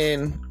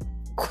thinking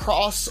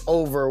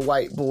crossover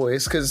white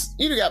boys, because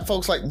you got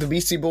folks like the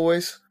Beastie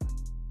Boys,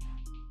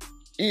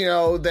 you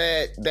know,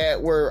 that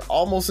were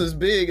almost as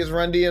big as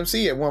Run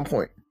DMC at one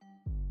point.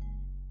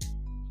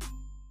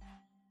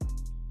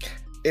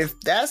 If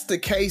that's the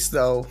case,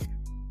 though,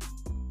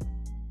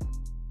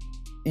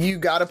 you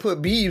got to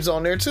put Biebs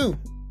on there too.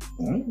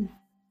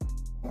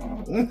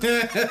 I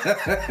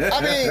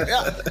mean,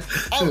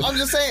 I'm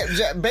just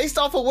saying, based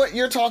off of what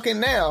you're talking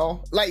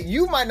now, like,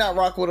 you might not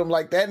rock with him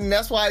like that, and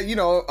that's why, you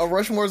know, a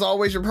Rushmore is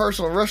always your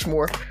personal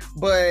Rushmore.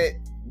 But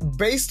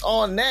based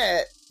on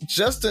that,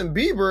 Justin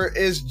Bieber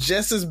is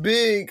just as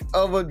big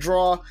of a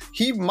draw.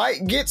 He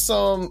might get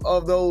some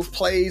of those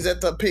plays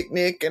at the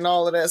picnic and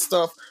all of that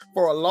stuff.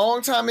 For a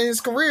long time in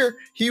his career,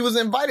 he was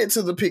invited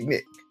to the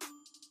picnic.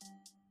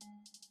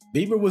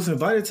 Bieber was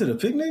invited to the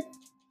picnic?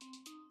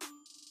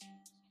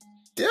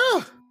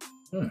 Yeah.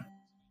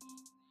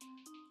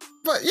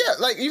 But yeah,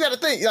 like, you got to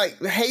think,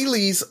 like,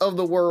 Haley's of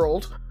the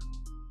world.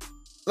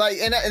 Like,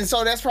 and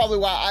so that's probably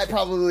why I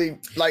probably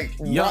like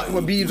rock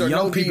with Biebs or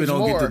no Biebs. Young people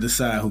don't get to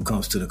decide who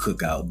comes to the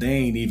cookout. They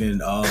ain't even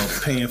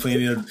paying for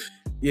any of.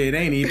 Yeah, they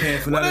ain't even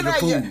paying for none of the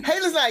food. Young.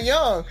 Haley's not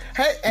young.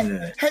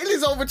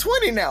 Haley's over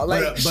 20 now.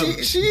 Like,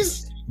 but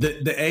she's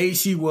the age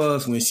she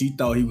was when she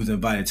thought he was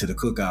invited to the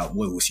cookout.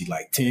 What was she,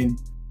 like 10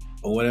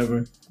 or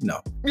whatever?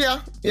 No.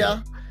 Yeah.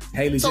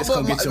 Haley, just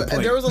come get your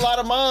plate. There was a lot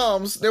of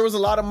moms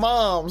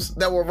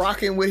that were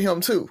rocking with him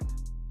too,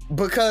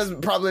 because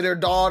probably their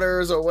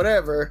daughters or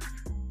whatever.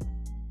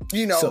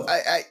 You know, so,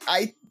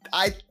 I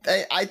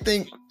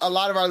think a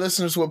lot of our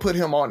listeners will put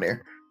him on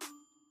there.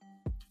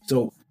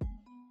 So,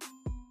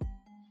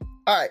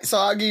 all right, so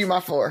I'll give you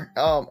my 4.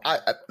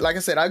 Like I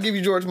said, I'll give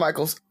you George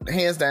Michael's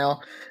hands down.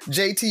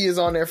 JT is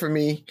on there for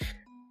me.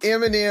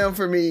 Eminem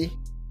for me,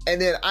 and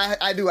then I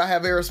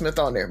have Aerosmith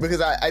on there because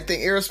I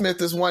think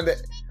Aerosmith is one that.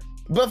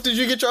 Buff, did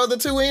you get your other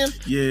 2 in?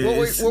 Yeah.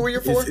 What were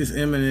your 4? It's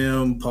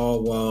Eminem,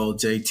 Paul Wall,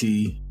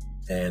 JT,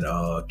 and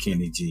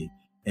Kenny G.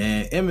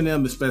 And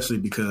Eminem especially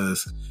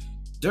because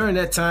during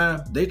that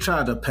time, they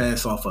tried to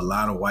pass off a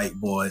lot of white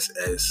boys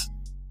as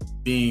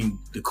being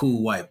the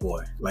cool white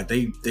boy. Like,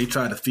 they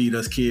tried to feed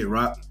us Kid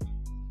Rock.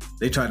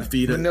 They tried to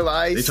feed Vanilla us...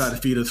 Ice. They tried to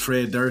feed us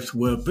Fred Durst.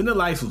 Well,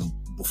 Vanilla Ice was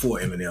before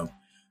Eminem.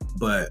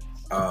 But,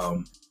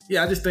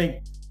 yeah, I just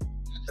think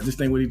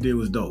what he did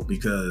was dope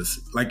because,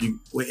 like,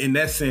 in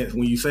that sense,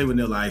 when you say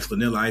Vanilla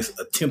Ice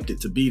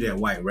attempted to be that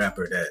white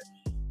rapper that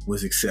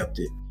was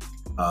accepted.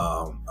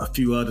 A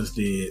few others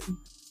did.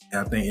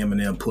 I think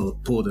Eminem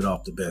pulled it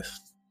off the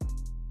best.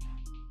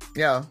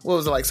 Yeah, what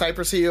was it, like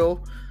Cypress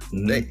Hill?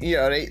 Mm-hmm.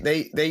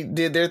 They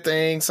did their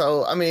thing.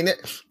 So I mean,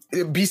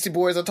 Beastie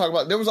Boys I talk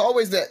about. There was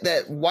always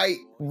that white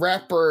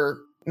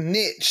rapper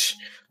niche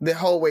the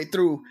whole way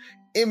through.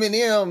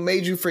 Eminem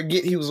made you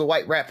forget he was a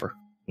white rapper.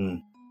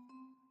 Mm.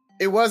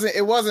 It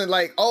wasn't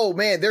like, oh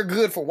man, they're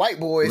good for white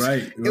boys.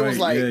 Right, it was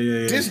like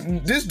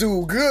this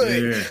dude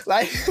good. Yeah.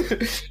 Like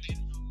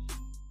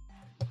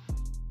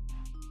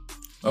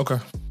okay.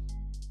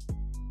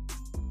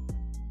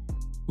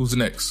 Who's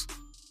next?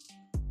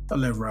 I'll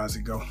let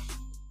Rozzy go.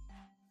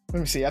 Let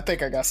me see. I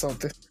think I got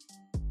something.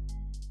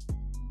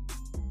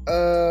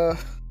 All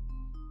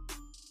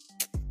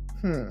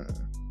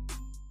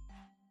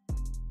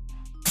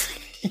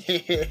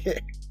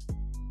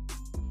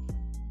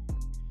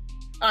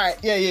right.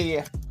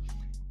 Yeah.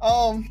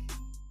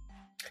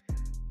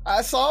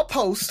 I saw a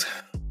post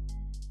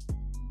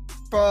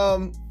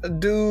from a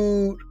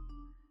dude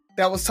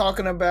that was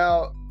talking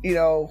about, you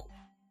know,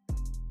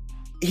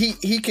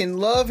 he can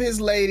love his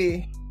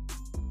lady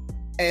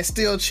and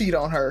still cheat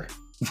on her.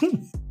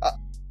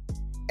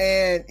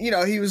 And, you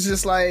know, he was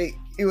just like,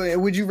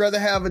 would you rather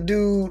have a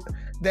dude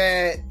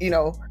that, you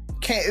know,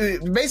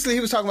 can't, basically he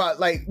was talking about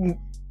like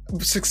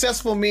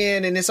successful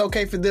men and it's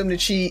okay for them to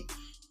cheat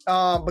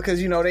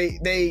because, you know,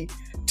 they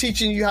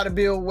teaching you how to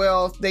build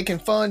wealth. They can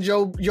fund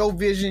your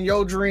vision,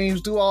 your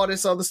dreams, do all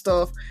this other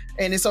stuff.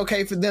 And it's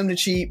okay for them to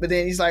cheat. But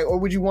then he's like, or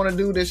would you want a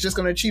dude that's just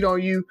going to cheat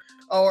on you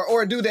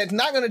or a dude that's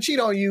not going to cheat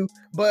on you,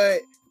 but,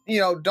 you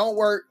know, don't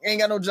work,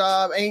 ain't got no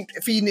job, ain't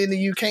feeding into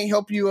you, can't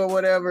help you or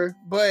whatever,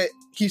 but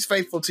he's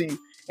faithful to you.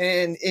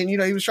 And you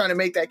know, he was trying to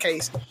make that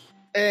case.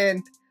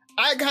 And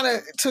I kind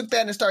of took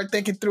that and started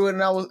thinking through it.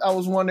 And I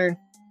was wondering,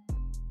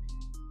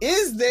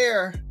 is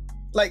there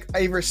like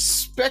a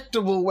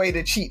respectable way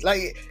to cheat?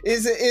 Like,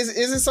 is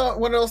it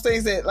one of those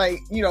things that, like,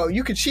 you know,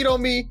 you could cheat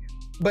on me,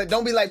 but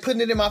don't be like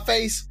putting it in my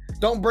face.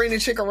 Don't bring the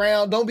chick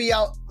around. Don't be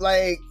out,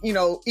 like, you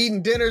know,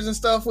 eating dinners and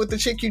stuff with the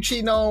chick you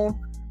cheating on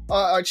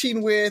or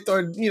cheating with,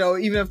 or, you know,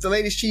 even if the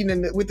lady's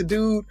cheating with the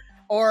dude.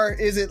 Or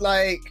is it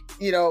like,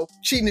 you know,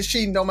 cheating is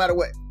cheating no matter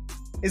what?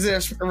 Is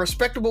it a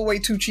respectable way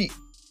to cheat?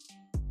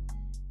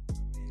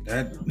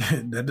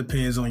 That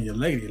depends on your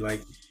lady.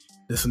 Like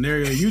the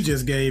scenario you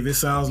just gave, it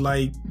sounds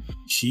like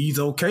she's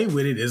okay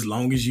with it as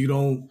long as you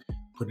don't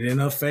put it in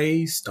her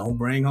face, don't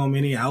bring home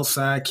any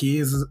outside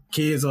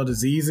kids or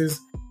diseases.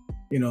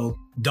 You know,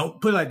 don't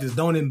put it like this,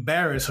 don't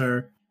embarrass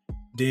her.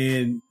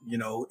 Then, you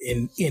know,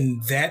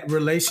 in that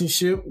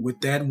relationship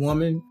with that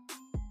woman,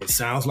 it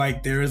sounds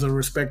like there is a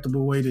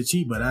respectable way to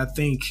cheat. But I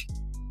think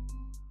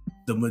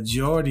the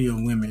majority of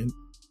women,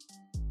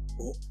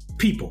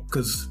 people,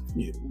 because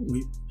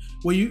you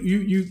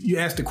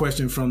asked the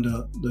question from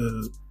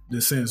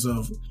the sense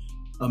of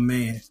a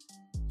man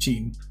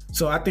cheating.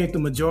 So I think the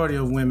majority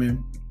of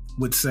women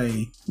would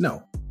say,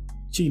 no,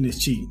 cheating is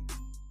cheating.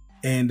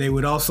 And they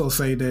would also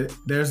say that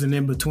there's an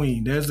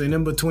in-between. There's an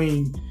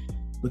in-between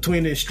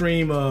between the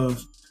extreme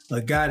of a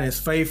guy that's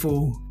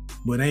faithful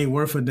but ain't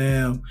worth a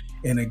damn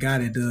and a guy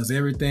that does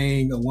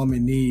everything a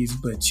woman needs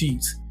but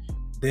cheats.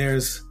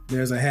 There's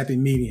a happy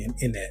medium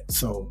in that.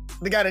 So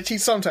the guy that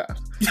cheats sometimes.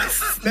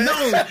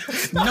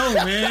 no,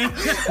 man.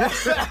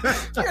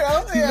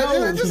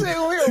 Just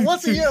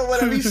once a year,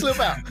 whatever, you slip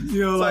out.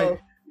 You know, so, like,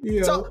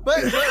 you know. So,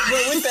 but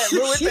with that,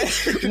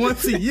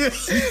 once a year.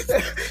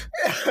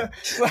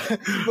 but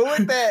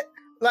with that,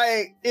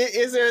 like,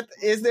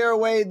 is there a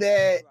way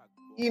that,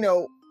 you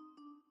know,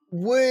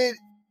 would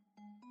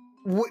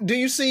do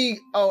you see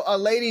a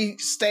lady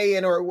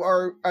staying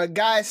or a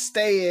guy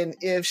staying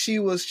if she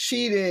was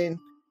cheating?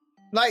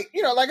 Like,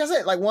 you know, like I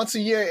said, like once a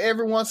year,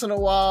 every once in a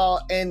while,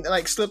 and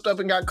like slipped up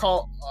and got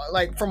caught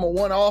like from a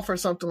one-off or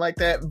something like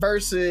that,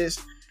 versus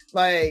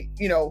like,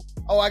 you know,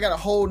 oh, I got a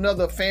whole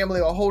nother family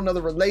or a whole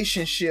nother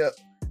relationship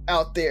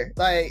out there.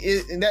 Like,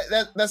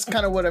 that's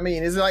kind of what I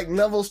mean. Is it like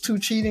levels to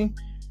cheating?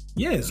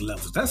 Yeah, it's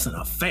levels. That's an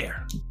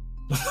affair.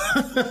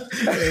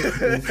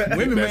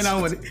 women may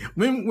not want to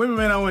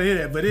hear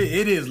that, but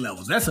it is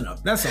levels. That's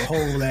a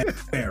whole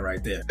affair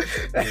right there.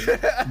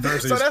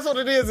 Versus, so that's what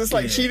it is. It's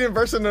like cheating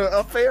versus an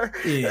affair.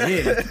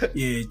 Yeah.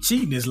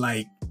 Cheating is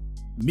like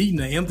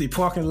meeting an empty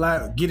parking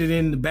lot, get it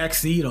in the back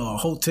seat or a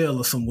hotel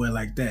or somewhere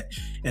like that.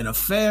 An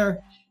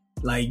affair,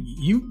 like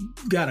you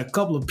got a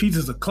couple of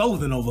pieces of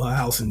clothing over her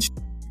house and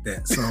like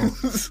that. So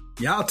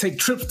y'all take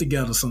trips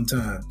together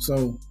sometimes.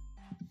 So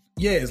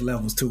yeah, it's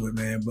levels to it,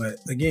 man. But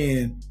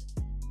again,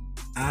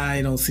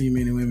 I don't see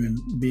many women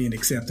being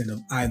accepting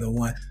of either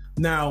one.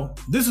 Now,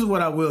 this is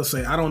what I will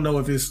say. I don't know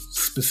if it's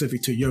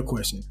specific to your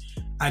question.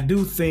 I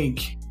do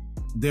think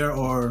there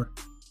are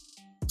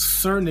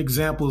certain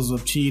examples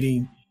of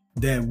cheating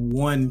that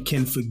one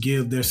can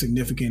forgive their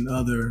significant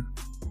other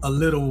a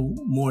little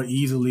more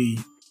easily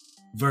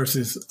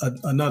versus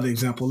another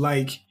example.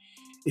 Like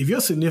if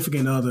your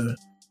significant other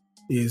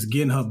is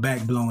getting her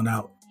back blown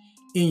out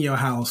in your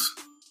house,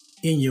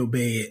 in your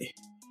bed,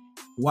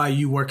 while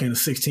you working a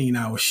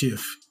 16-hour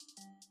shift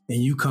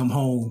and you come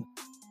home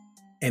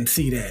and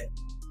see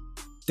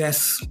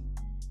that's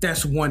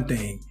one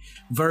thing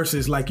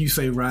versus like you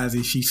say,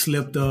 Rozzy, she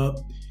slipped up,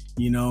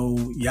 you know,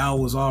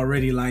 y'all was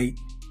already like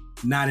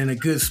not in a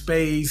good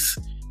space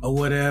or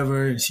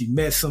whatever. And she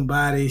met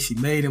somebody, she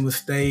made a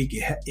mistake.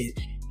 It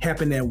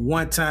happened at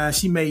one time.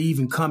 She may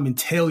even come and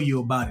tell you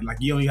about it. Like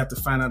you don't even have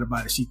to find out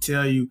about it. She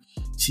tell you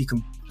she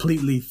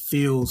completely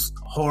feels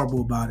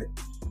horrible about it.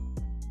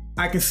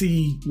 I can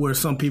see where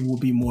some people would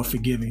be more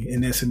forgiving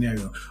in that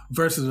scenario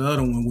versus the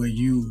other one where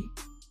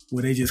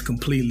they just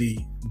completely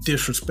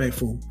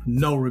disrespectful,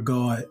 no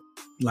regard,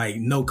 like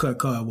no cut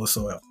card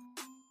whatsoever.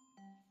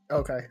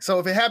 Okay, so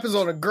if it happens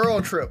on a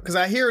girl trip, because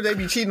I hear they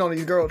be cheating on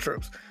these girl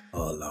trips.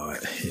 Oh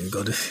Lord, here we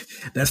go.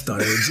 That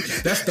started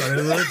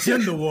a little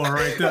gender war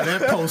right there.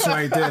 That post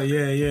right there,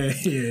 yeah.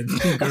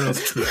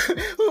 Girls trip.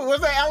 Was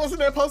that Allison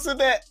that posted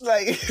that?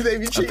 Like they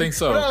be cheating. I think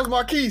so. That was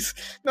Marquise.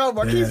 No,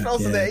 Marquise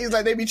posted that. He's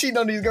like they be cheating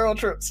on these girl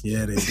trips.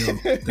 Yeah, they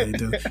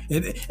do.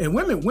 And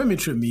women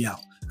trip me out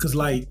because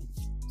like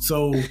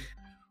so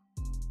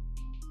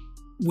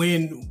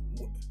when.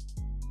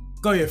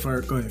 Go ahead,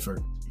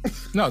 Ferg.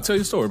 No, tell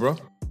your story, bro.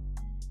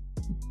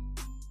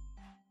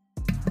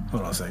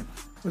 Hold on a second.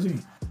 What do you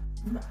mean?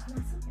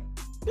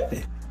 Get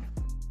it.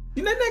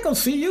 You're not gonna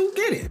see you.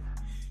 Get it.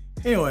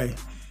 Anyway,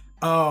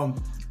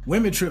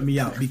 women trip me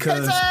out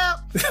because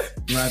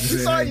Roger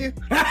saw you.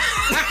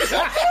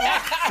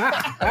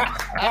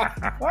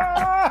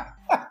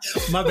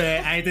 My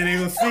bad. I ain't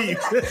gonna see you.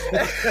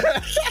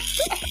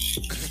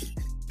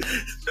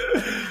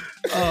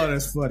 Oh,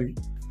 that's funny.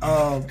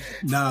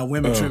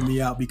 Women trip me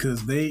out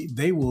because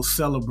they will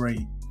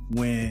celebrate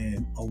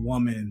when a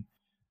woman,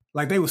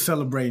 like they were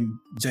celebrating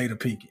Jada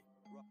Pinkett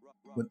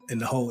in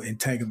the whole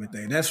entanglement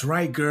thing. That's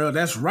right, girl.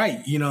 That's right.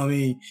 You know what I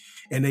mean?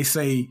 And they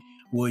say,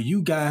 well,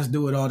 you guys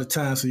do it all the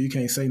time, so you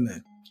can't say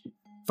nothing.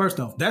 First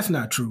off, that's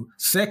not true.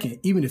 Second,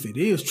 even if it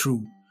is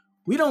true,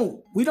 we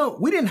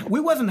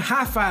wasn't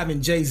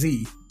high-fiving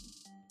Jay-Z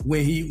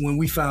when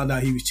we found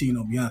out he was cheating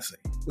on Beyonce.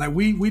 Like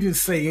we didn't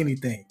say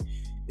anything.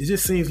 It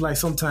just seems like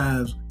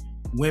sometimes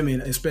women,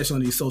 especially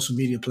on these social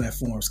media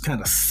platforms, kind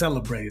of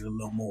celebrate it a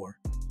little more.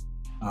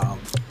 I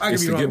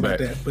can be wrong about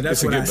that, but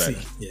that's what I see.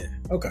 Yeah.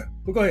 Okay.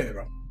 Well, go ahead,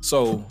 bro.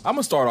 So I'm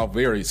gonna start off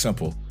very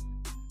simple.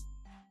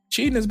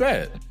 Cheating is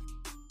bad.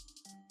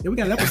 Yeah, we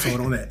got an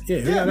episode on that. Yeah,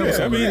 we got an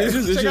episode. I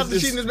mean, check out the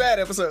cheating is bad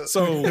episode.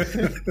 So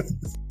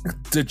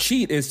to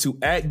cheat is to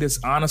act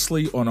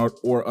dishonestly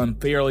or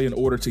unfairly in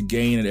order to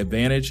gain an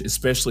advantage,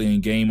 especially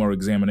in game or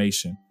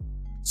examination.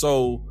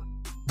 So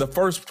the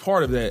first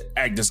part of that,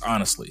 act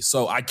dishonestly.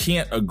 So I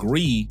can't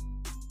agree.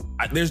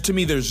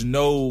 There's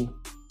no.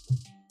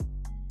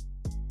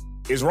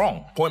 It's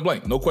wrong. Point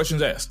blank. No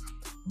questions asked.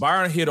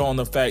 Byron hit on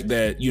the fact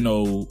that,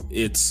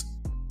 it's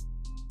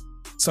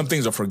some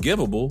things are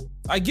forgivable.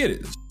 I get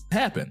it. It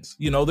happens.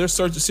 There's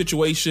certain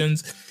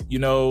situations, you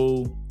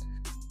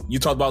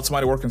talk about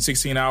somebody working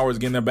 16 hours,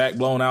 getting their back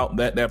blown out,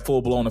 that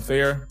full blown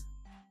affair,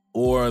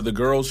 or the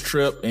girls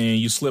trip and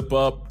you slip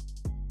up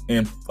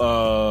and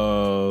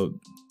some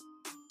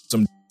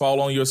fall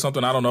on you or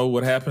something. I don't know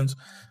what happens,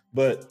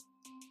 but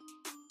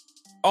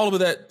all of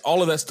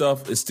that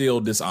stuff is still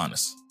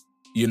dishonest.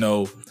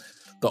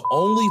 The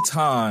only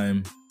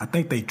time I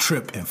think they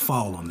trip and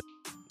fall on it.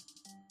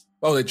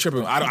 Oh, they trip.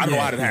 I don't know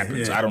how that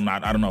happens. Yeah. I don't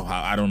know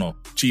how. I don't know.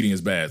 Cheating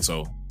is bad.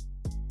 So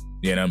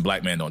yeah,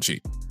 black men don't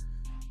cheat.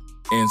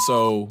 And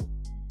so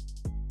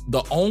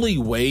the only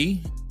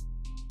way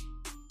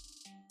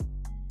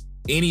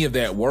any of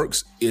that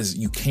works is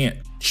you can't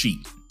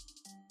cheat.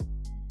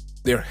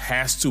 There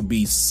has to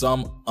be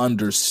some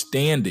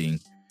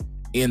understanding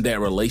in that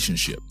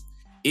relationship.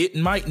 It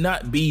might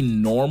not be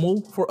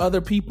normal for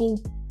other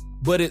people,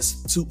 but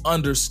it's to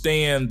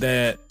understand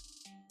that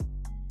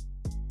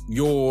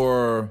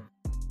your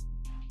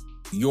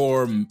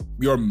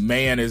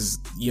man is,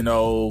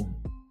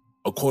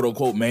 a quote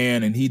unquote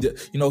man, and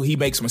he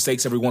makes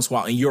mistakes every once in a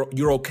while, and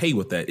you're okay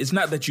with that. It's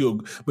not that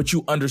but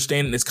you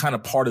understand it. It's kind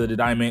of part of the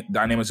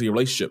dynamics of your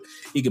relationship.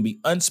 It can be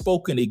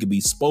unspoken, it can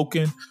be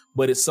spoken,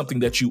 but it's something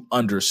that you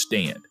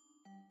understand.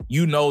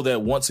 You know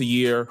that once a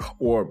year,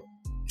 or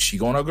she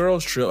go on a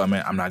girls trip. I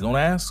mean, I'm not gonna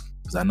ask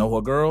because I know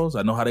her girls.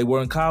 I know how they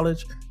were in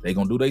college. They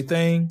gonna do their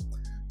thing.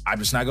 I'm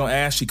just not gonna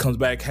ask. She comes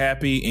back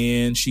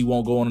happy, and she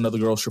won't go on another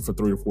girls trip for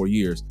 3 or 4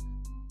 years.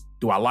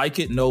 Do I like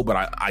it? No,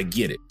 but I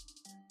get it.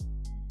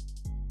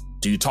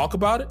 Do you talk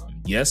about it?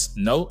 Yes,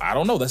 no, I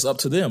don't know. That's up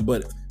to them.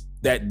 But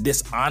that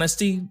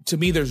dishonesty, to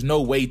me, there's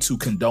no way to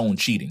condone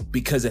cheating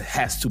because it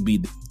has to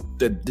be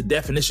the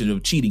definition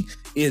of cheating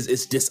is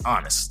it's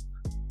dishonest.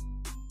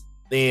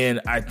 And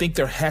I think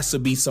there has to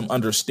be some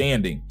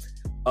understanding.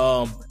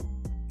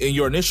 In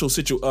your initial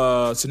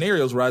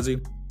scenarios,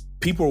 Razi,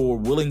 people were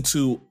willing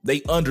to,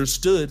 they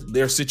understood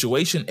their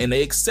situation and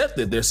they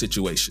accepted their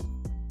situation.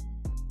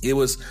 It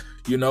was,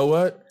 you know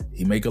what?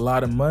 He make a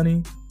lot of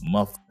money.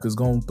 Motherfucker's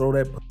gonna throw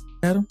that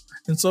at him.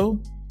 And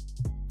so,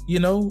 he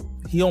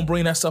don't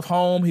bring that stuff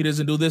home. He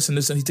doesn't do this and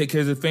this, and he take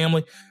care of his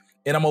family.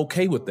 And I'm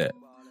okay with that.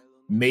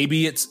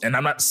 Maybe and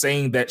I'm not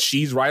saying that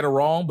she's right or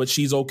wrong, but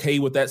she's okay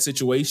with that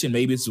situation.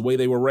 Maybe it's the way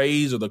they were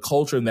raised or the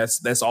culture, and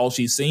that's all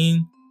she's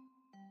seen,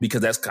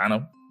 because that's kind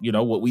of,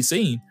 what we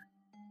seen.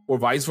 Or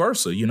vice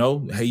versa,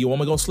 hey, your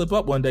woman gonna slip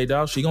up one day,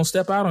 dog. She gonna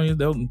step out on you.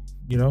 They'll,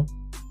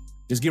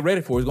 just get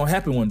ready for it. It's gonna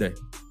happen one day.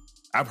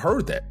 I've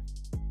heard that.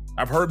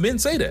 I've heard men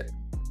say that.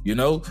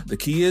 The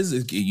key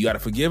is you got to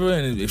forgive her,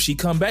 and if she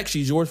come back,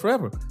 she's yours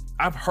forever.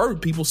 I've heard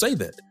people say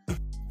that.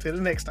 Till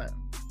the next time.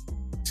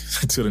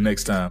 Till the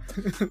next time.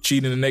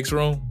 Cheat in the next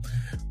room.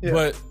 Yeah.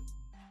 But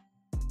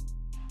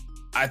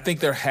I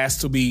think there has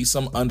to be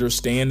some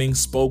understanding,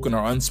 spoken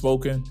or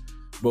unspoken.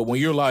 But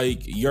when you're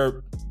like,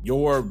 your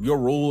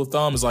rule of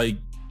thumb is like,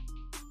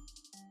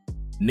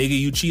 nigga,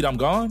 you cheat, I'm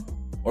gone,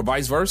 or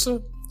vice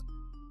versa.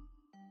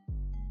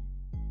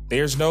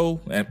 There's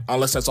no,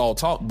 unless that's all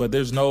talk, but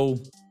there's no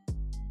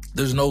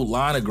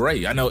line of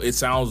gray. I know it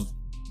sounds,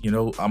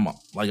 I'm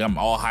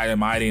all high and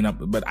mighty,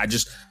 but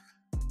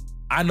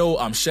I know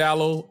I'm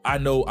shallow. I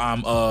know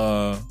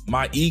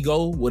my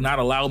ego would not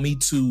allow me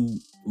to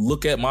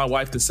look at my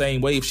wife the same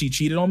way if she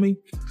cheated on me.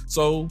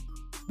 So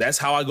that's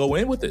how I go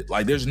in with it.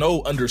 Like, there's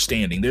no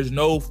understanding. There's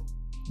no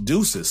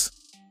deuces.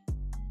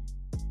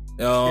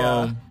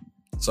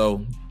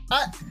 So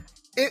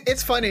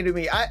it's funny to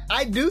me.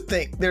 I do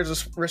think there's a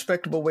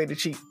respectable way to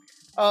cheat.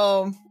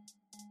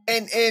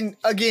 And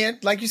again,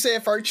 like you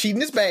said first,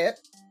 cheating is bad.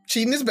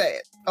 Cheating is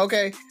bad.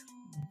 Okay.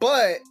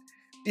 But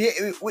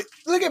yeah,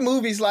 look at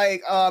movies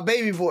like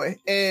Baby Boy,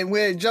 and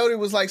when Jody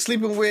was like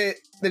sleeping with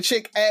the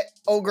chick at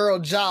old girl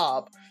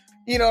job.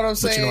 You know what I'm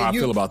saying? But you know how I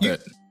feel about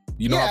that.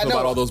 You know how I feel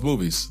about all those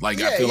movies.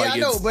 Like, I feel like I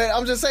know, but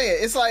I'm just saying,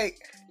 it's like,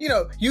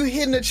 you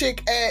hitting a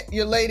chick at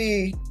your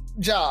lady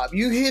job,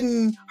 you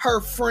hitting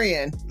her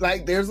friend.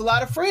 Like, there's a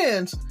lot of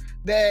friends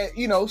that,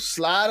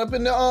 slide up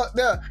in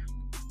the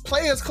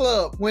Players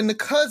Club when the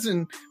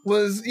cousin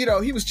was,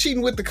 he was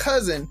cheating with the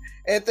cousin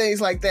and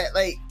things like that.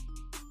 Like,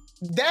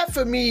 that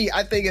for me,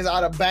 I think is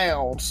out of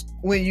bounds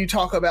when you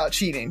talk about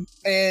cheating.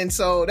 And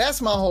so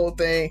that's my whole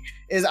thing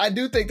is I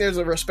do think there's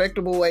a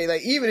respectable way.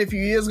 Like, even if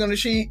you is going to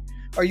cheat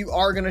or you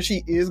are going to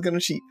cheat,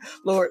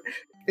 Lord,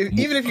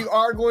 even if you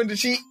are going to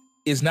cheat,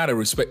 it's not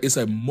it's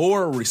a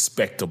more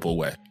respectable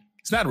way.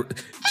 It's not.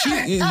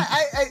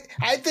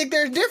 I think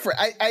they're different.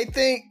 I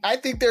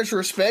think there's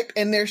respect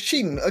and there's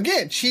cheating.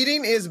 Again,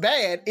 cheating is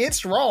bad.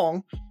 It's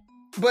wrong,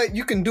 but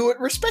you can do it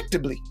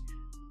respectably.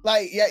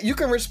 Like, yeah, you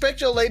can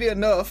respect your lady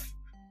enough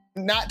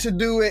not to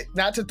do it,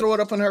 not to throw it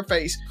up in her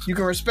face. You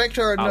can respect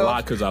her enough. I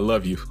lie because I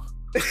love you.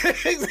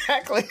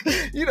 Exactly.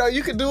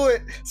 You can do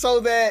it so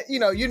that you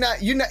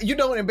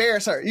don't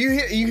embarrass her. You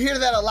hear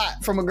that a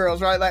lot from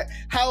girls, right? Like,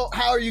 how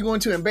are you going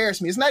to embarrass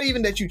me? It's not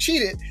even that you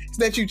cheated; it's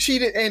that you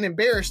cheated and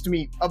embarrassed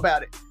me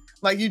about it.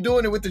 Like, you're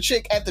doing it with the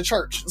chick at the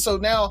church. So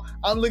now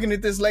I'm looking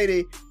at this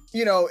lady,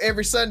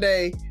 every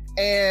Sunday,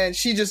 and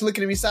she just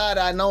looking at me side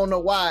eye, and I don't know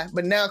why.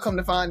 But now come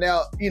to find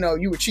out,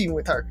 you were cheating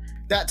with her.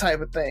 That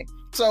type of thing.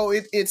 So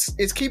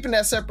it's keeping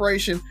that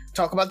separation.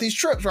 Talk about these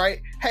trips,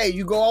 right? Hey,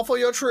 you go off on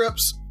your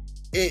trips.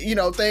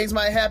 Things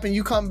might happen.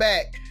 You come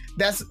back.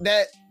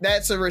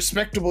 That's a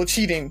respectable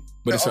cheating.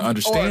 But it's an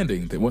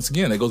understanding. Once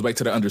again, that goes back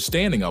to the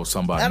understanding of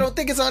somebody. I don't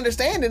think it's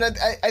understanding.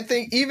 I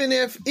think even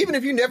if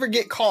you never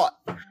get caught,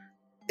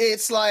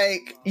 it's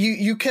like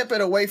you kept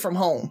it away from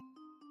home.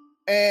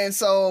 And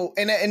so,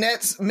 and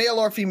that's male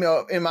or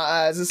female in my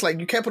eyes. It's like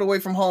you kept it away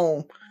from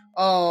home.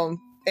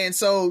 And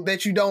so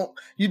that you don't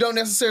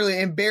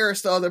necessarily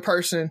embarrass the other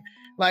person.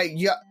 Like,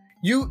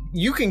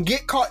 you can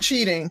get caught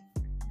cheating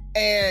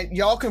and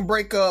y'all can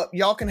break up,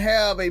 y'all can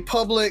have a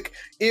public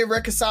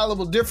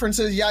irreconcilable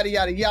differences, yada,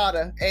 yada,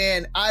 yada.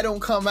 And I don't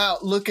come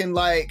out looking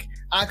like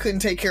I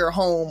couldn't take care of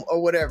home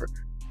or whatever.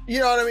 You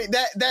know what I mean?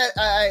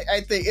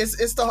 I think it's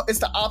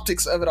the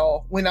optics of it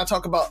all when I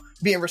talk about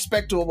being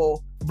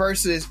respectable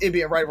versus it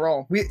being right or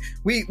wrong.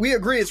 We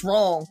agree it's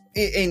wrong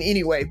in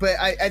any way, but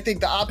I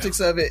think the optics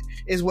of it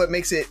is what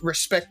makes it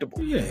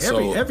respectable. Yeah,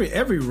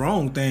 every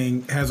wrong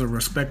thing has a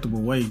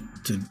respectable way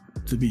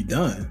to be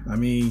done. I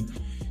mean,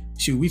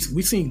 shoot,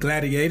 we seen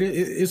Gladiator.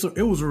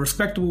 It was a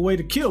respectable way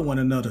to kill one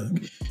another.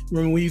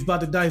 Remember when he was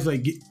about to die, he's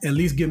like, at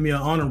least give me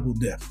an honorable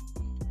death.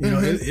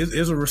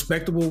 It's a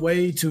respectable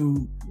way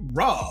to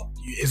rob.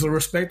 It's a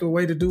respectable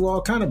way to do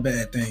all kind of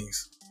bad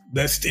things.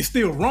 It's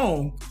still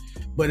wrong,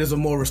 but it's a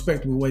more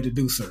respectable way to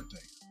do certain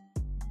things.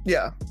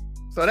 Yeah.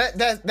 So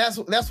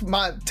that's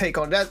my take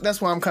on that.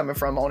 That's where I'm coming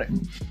from on it.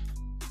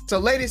 So,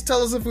 ladies,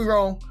 tell us if we're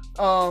wrong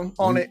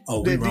on it.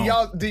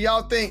 Do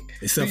y'all think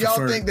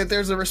that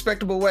there's a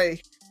respectable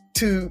way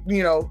to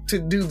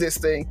do this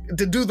thing,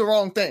 to do the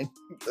wrong thing?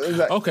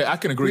 Like, okay, I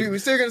can agree. We're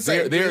still gonna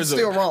say it's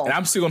still wrong. And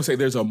I'm still gonna say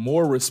there's a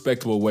more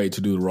respectable way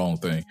to do the wrong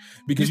thing,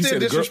 because you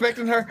still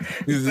disrespecting her.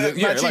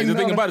 Yeah, like the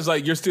thing about it is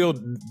like you're still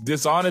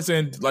dishonest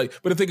and like.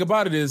 But the thing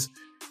about it is,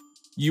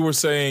 you were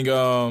saying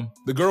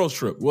the girls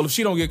trip. Well, if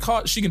she don't get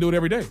caught, she can do it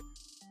every day.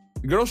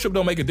 The girls trip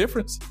don't make a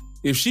difference.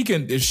 If she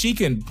can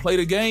play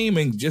the game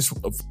and just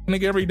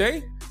nigga every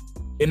day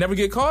and never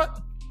get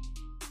caught,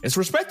 it's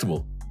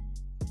respectable.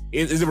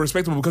 Is it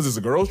respectable because it's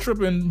a girls trip?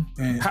 And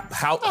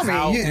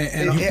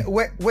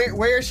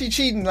where is she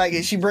cheating? Like,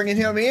 is she bringing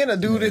him in or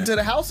dude into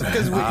the house?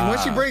 Because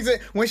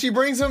when she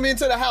brings him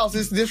into the house,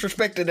 it's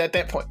disrespected at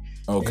that point.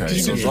 Okay,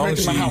 so as long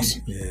as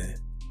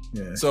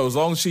so as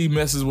long as she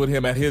messes with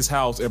him at his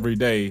house every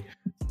day,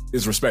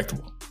 it's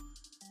respectable.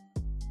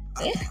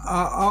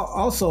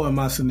 Also, in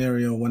my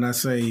scenario, when I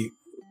say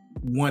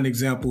one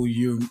example,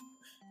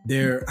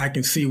 I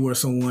can see where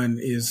someone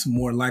is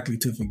more likely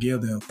to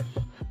forgive them.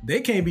 They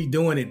can't be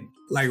doing it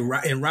like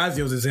in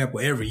Razio's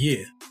example every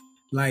year.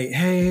 Like,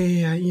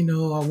 hey, I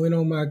went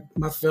on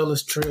my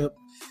fellas trip.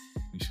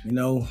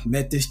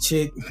 Met this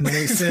chick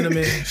named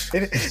Cinnamon.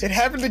 It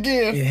happened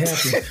again. It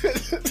happened.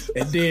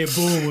 And then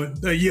boom,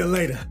 a year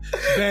later.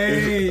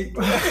 Babe.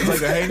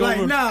 Like a hangover?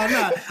 Like,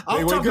 nah.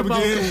 I'm talking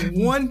about the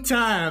one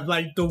time.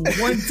 Like the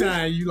one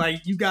time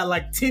you got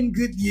like 10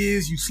 good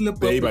years, you slip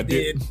up and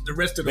then the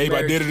rest of the Babe,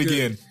 I did it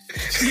again.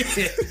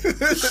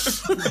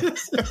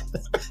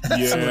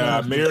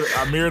 Yeah,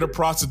 I married a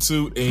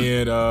prostitute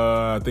and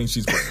I think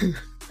she's pregnant.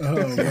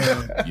 Oh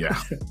man.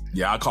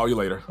 Yeah, I'll call you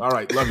later. All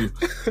right, love you.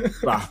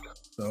 Bye.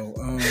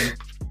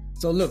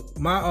 So look,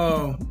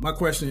 my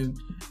question,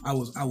 I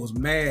was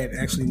mad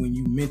actually when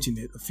you mentioned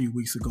it a few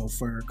weeks ago,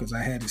 Fer, because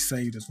I had it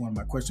saved as one of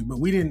my questions, but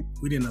we didn't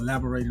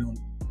elaborate on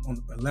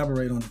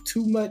it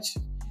too much.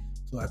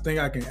 So I think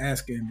I can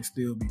ask it and it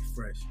still be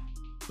fresh.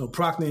 So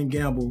Procter &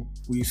 Gamble,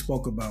 we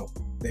spoke about,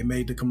 they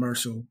made the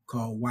commercial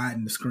called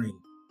Widen the Screen.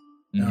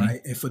 Mm-hmm. All right.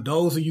 And for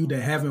those of you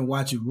that haven't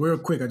watched it, real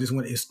quick,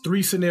 it's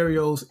 3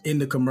 scenarios in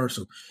the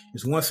commercial.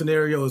 It's one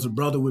scenario is a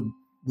brother with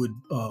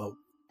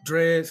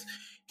dreads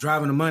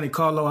driving a Monte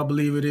Carlo, I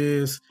believe it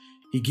is.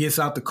 He gets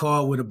out the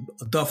car with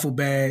a duffel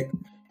bag.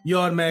 You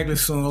automatically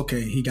assume,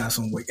 okay, he got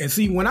some weight. And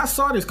see, when I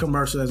saw this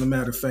commercial, as a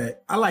matter of fact,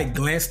 I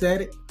glanced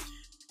at it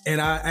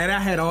and I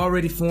had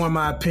already formed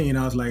my opinion.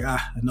 I was like, I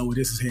know where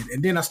this is headed.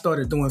 And then I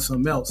started doing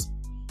something else.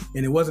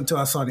 And it wasn't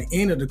until I saw the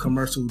end of the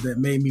commercial that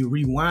made me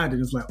rewind it. It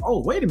was like,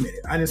 oh, wait a minute.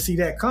 I didn't see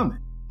that coming.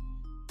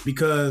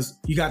 Because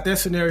you got that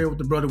scenario with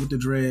the brother with the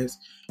dreads.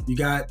 You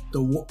got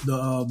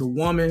the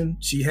woman.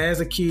 She has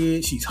a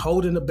kid. She's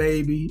holding a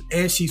baby.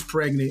 And she's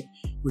pregnant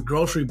with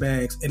grocery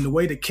bags. And the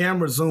way the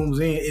camera zooms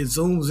in, it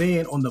zooms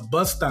in on the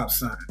bus stop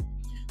sign.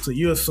 So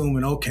you're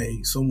assuming,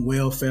 okay, some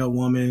welfare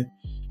woman,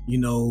 you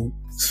know,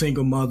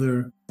 single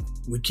mother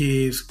with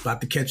kids, about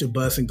to catch a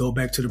bus and go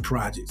back to the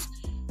projects.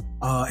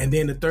 And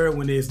then the third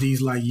one is these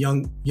like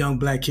young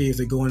black kids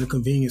that go in the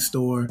convenience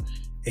store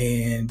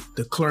and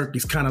the clerk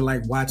is kind of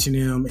like watching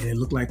them and it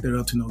look like they're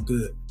up to no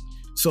good.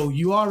 So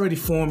you already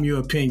form your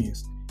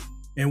opinions.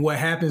 And what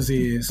happens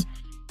is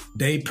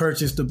they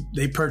purchase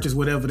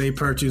whatever they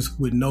purchase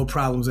with no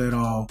problems at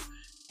all.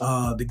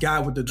 The guy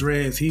with the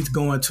dreads, he's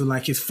going to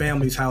like his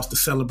family's house to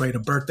celebrate a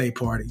birthday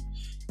party.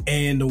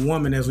 And the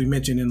woman, as we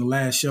mentioned in the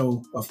last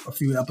show a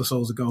few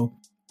episodes ago,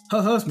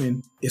 her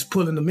husband is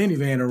pulling the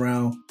minivan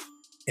around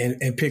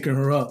and picking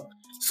her up.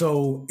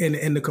 So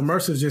in the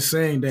commercial is just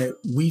saying that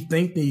we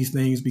think these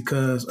things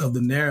because of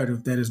the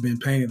narrative that has been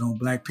painted on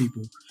black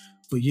people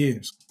for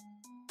years.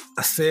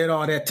 I said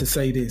all that to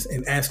say this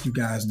and ask you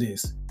guys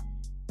this.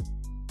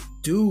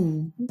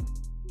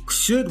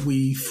 Should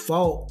we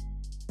fault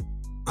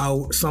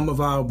some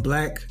of our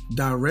black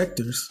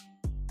directors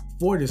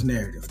for this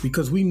narrative?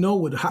 Because we know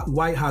what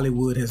white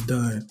Hollywood has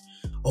done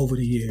over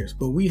the years.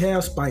 But we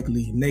have Spike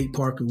Lee, Nate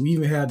Parker, we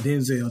even have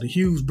Denzel, the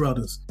Hughes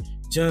brothers,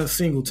 John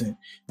Singleton.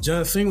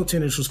 John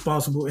Singleton is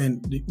responsible,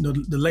 and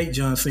the late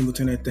John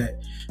Singleton at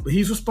that. But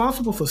he's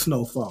responsible for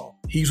Snowfall.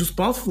 He's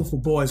responsible for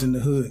Boys in the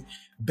Hood,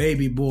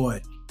 Baby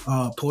Boy,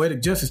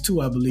 Poetic Justice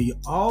 2, I believe.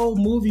 All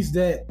movies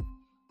that,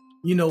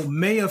 you know,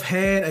 may have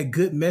had a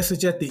good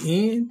message at the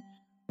end,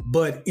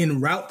 but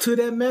en route to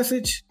that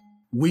message,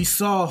 we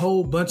saw a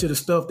whole bunch of the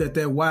stuff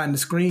that widen the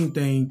screen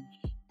thing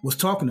was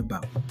talking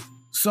about.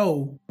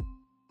 So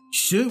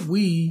should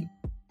we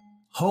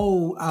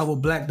hold our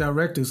black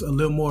directors a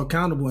little more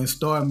accountable and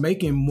start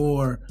making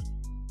more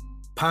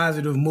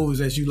positive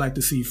movies as you like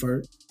to see,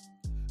 Ferg?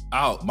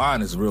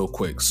 Mine is real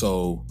quick.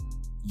 So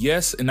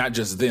yes, and not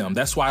just them.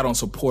 That's why I don't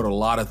support a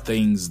lot of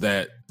things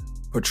that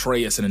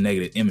portray us in a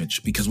negative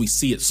image, because we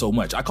see it so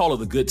much. I call it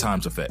the Good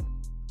Times effect.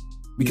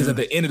 Because at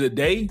the end of the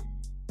day,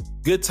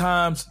 Good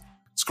Times,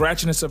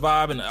 Scratching and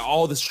Surviving,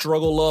 all the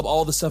struggle, love,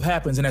 all the stuff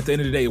happens, and at the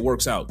end of the day, it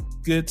works out.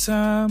 Good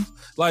times.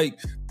 Like,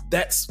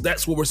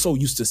 that's what we're so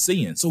used to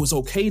seeing. So it's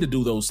okay to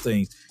do those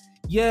things.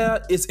 Yeah,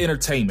 it's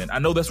entertainment. I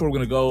know that's where we're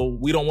going to go.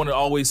 We don't want to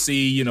always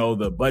see, you know,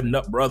 the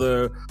button-up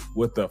brother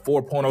with the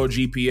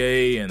 4.0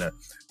 GPA and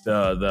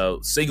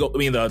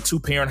the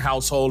two-parent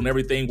household and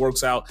everything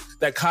works out.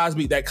 That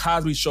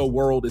Cosby Show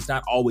world is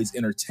not always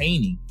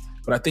entertaining,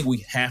 but I think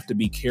we have to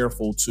be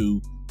careful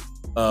to,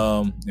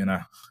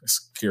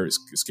 it's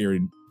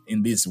scary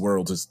in this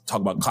world to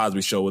talk about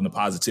Cosby Show and the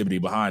positivity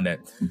behind that,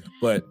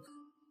 but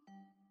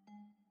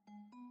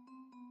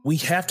we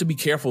have to be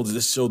careful to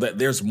just show that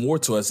there's more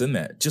to us in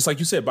that. Just like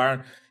you said,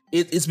 Byron,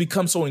 it's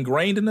become so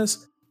ingrained in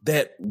us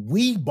that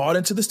we bought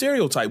into the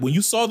stereotype. When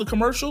you saw the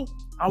commercial,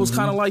 I was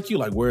kind of like you,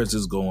 like, where is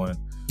this going?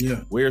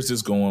 Yeah. Where's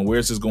this going?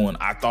 Where's this going?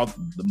 I thought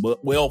the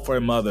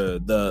welfare mother,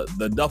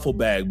 the duffel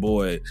bag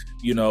boy,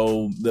 you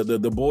know,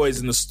 the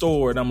boys in the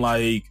store. And I'm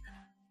like,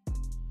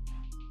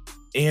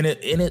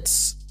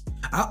 it's...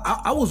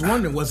 I was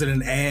wondering, was it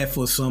an ad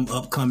for some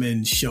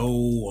upcoming show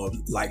or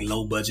like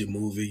low budget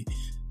movie?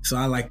 So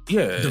I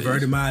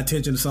diverted my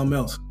attention to something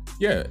else.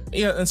 Yeah.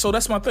 And so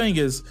that's my thing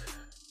is,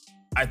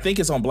 I think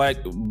it's on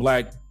black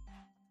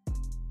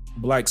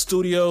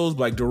studios,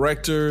 black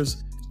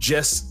directors,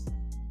 just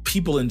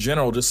people in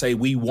general to say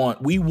we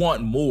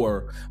want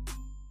more.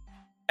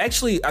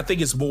 Actually, I think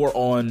it's more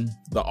on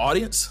the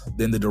audience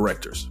than the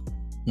directors.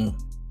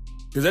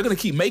 Because they're going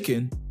to keep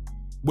making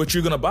what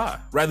you're going to buy.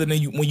 Rather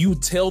than when you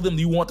tell them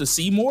you want to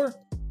see more,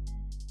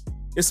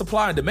 it's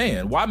supply and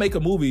demand. Why make a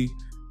movie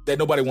that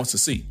nobody wants to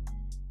see?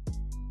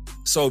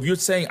 So if you're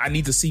saying I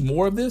need to see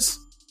more of this,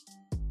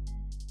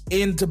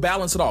 and to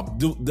balance it off,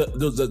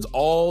 does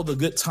all the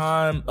good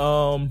time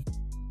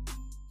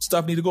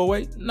stuff need to go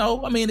away?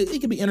 No, I mean,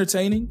 it can be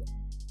entertaining.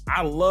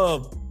 I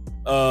love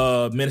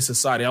Menace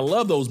Society. I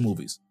love those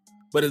movies.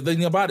 But the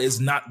thing about it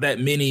is not that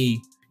many,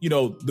 you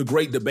know, the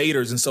great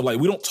debaters and stuff like,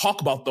 we don't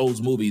talk about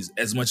those movies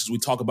as much as we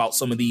talk about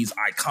some of these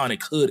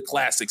iconic hood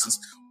classics.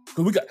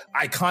 Because we got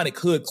iconic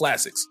hood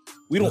classics.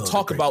 We don't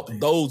talk about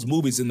those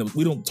movies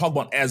we don't talk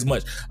about as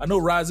much. I know,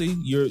 Rozzy,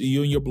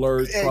 you and your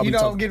Blur. You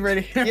know, I'm getting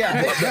ready.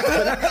 Yeah.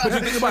 but you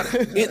think about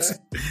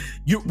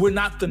it, we're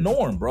not the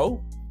norm,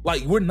 bro.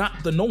 Like, we're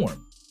not the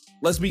norm.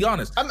 Let's be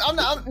honest. I'm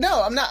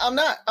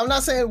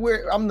not saying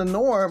I'm the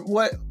norm.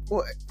 Go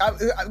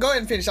ahead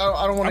and finish.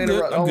 I don't want to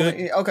interrupt. I'm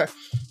good. Okay.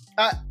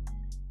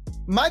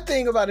 My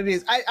thing about it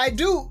is, I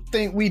do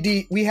think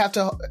we have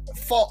to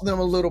fault them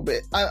a little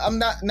bit. I'm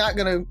not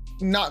gonna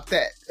knock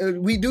that.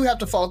 We do have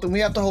to fault them. We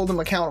have to hold them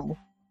accountable.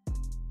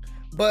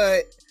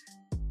 But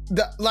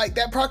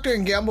that Procter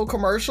 & Gamble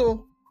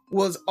commercial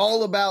was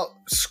all about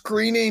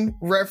screening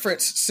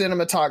reference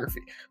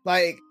cinematography.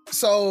 Like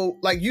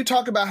you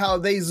talked about how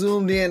they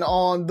zoomed in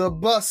on the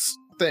bus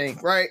thing,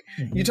 right?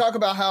 Mm-hmm. You talk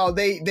about how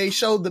they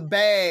showed the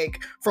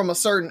bag from a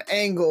certain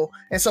angle.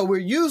 And so we're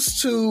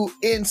used to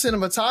in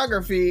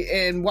cinematography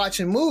and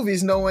watching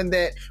movies knowing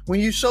that when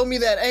you show me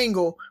that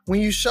angle, when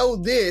you show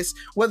this,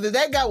 whether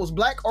that guy was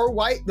black or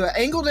white, the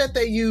angle that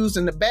they used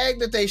and the bag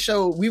that they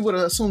showed, we would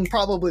have assumed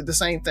probably the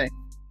same thing.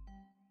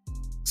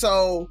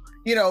 So,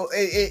 you know,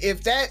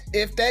 if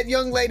that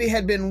young lady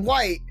had been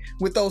white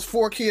with those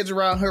 4 kids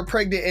around her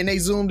pregnant and they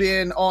zoomed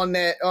in on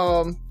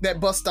that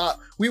bus stop,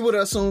 we would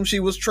have assumed she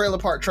was trailer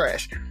park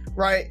trash,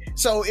 right?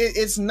 So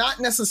it's not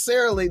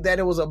necessarily that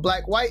it was a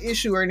black-white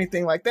issue or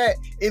anything like that.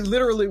 It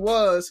literally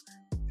was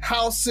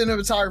how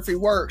cinematography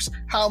works,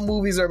 how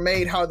movies are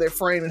made, how they're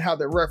framed, and how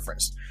they're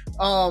referenced.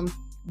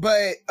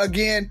 But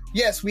again,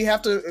 yes, we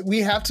have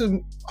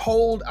to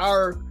hold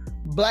our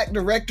black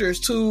directors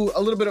to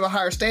a little bit of a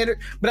higher standard,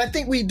 but I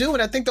think we do,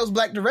 and I think those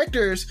black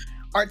directors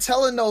are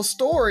telling those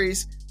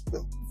stories.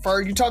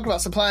 For you talk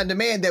about supply and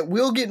demand that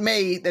will get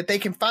made, that they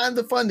can find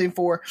the funding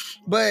for,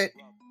 but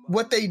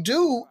what they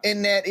do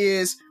in that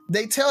is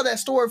they tell that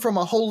story from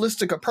a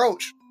holistic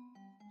approach.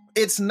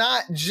 It's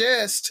not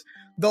just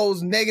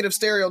those negative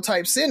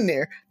stereotypes in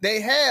there.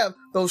 They have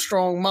those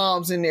strong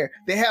moms in there.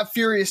 They have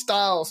Furious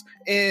Styles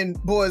in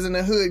Boys in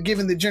the Hood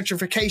giving the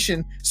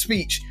gentrification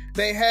speech.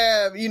 They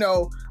have, you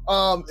know,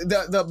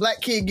 the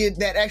black kid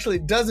that actually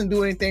doesn't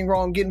do anything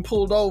wrong getting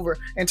pulled over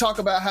and talk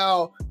about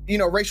how, you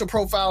know, racial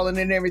profiling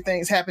and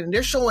everything's happening.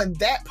 They're showing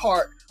that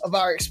part of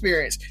our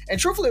experience. And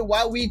truthfully,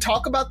 why we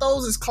talk about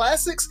those as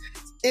classics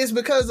is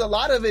because a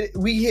lot of it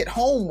we hit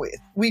home with.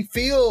 We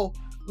feel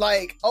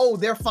like, oh,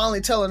 they're finally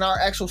telling our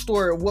actual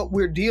story of what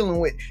we're dealing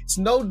with. It's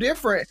no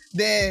different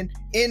than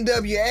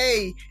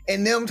NWA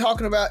and them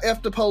talking about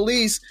F the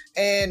police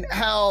and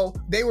how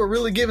they were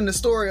really giving the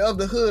story of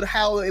the hood,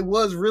 how it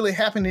was really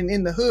happening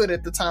in the hood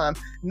at the time,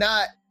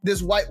 not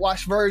this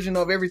whitewashed version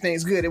of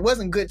everything's good. It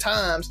wasn't good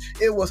times.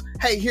 It was,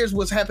 hey, here's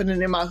what's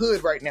happening in my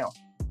hood right now.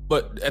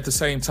 But at the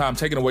same time,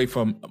 taken away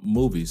from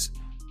movies,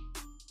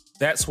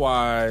 that's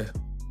why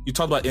you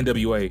talk about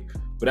NWA,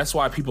 but that's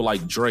why people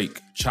like Drake,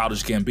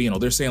 Childish Gambino,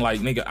 they're saying like,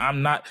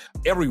 nigga,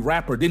 every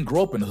rapper didn't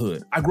grow up in the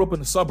hood. I grew up in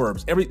the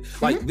suburbs.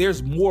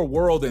 There's more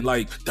world than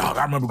like, dog,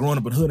 I remember growing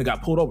up in the hood and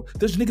got pulled over.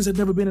 There's niggas that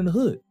never been in the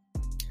hood.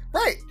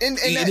 Right. And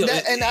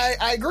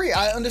I agree.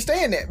 I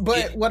understand that.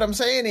 But what I'm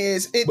saying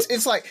is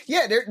it's like,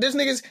 yeah, there's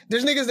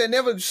niggas that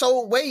never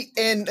sold weight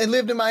and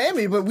lived in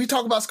Miami, but we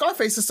talk about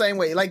Scarface the same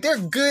way. Like, they're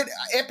good,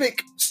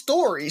 epic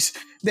stories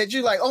that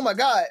you're like, oh my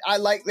God, I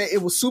like that.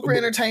 It was super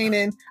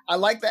entertaining. I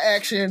like the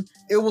action.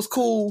 It was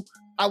cool.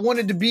 I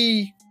wanted to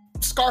be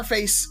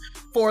Scarface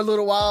for a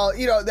little while,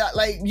 you know, that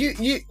like you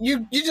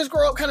just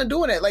grow up kind of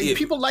doing it. Like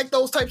people like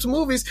those types of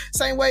movies,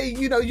 same way,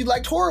 you know, you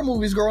liked horror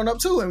movies growing up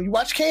too, and you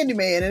watch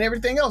Candyman and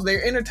everything else.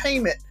 They're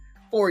entertainment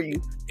for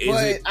you.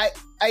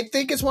 I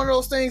think it's one of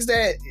those things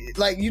that,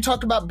 like you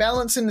talked about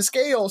balancing the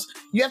scales,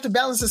 you have to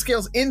balance the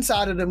scales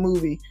inside of the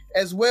movie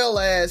as well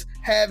as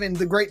having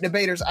the great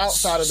debaters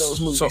outside of those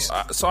movies.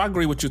 So I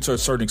agree with you to a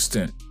certain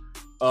extent.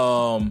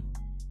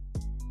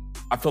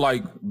 I feel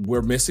like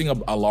we're missing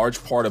a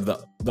large part of the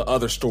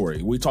other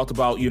story. We talked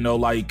about, you know,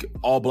 like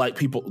all black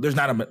people. There's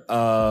not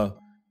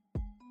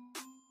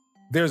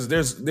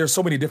there's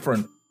so many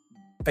different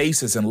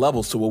faces and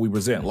levels to what we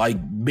present, like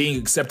being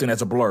accepted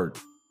as a blurred.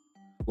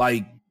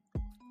 Like,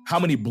 how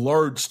many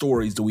blurred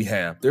stories do we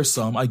have? There's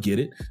some, I get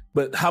it,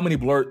 but how many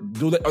blurred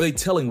are they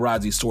telling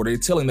Rodsy's story?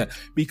 They're telling that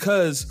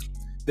because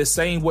the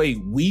same way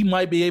we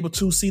might be able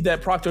to see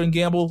that Procter &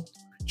 Gamble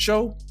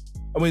show.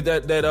 I mean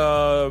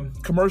that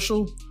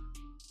commercial.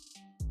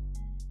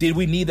 Did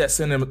we need that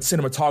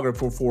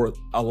cinematographer for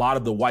a lot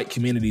of the white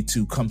community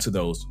to come to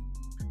those?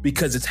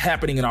 Because it's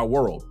happening in our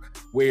world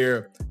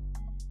where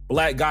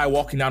black guy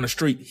walking down the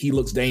street, he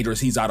looks dangerous,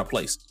 he's out of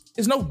place.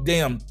 There's no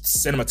damn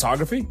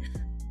cinematography.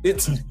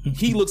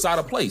 He looks out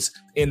of place.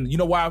 And you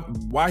know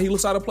why he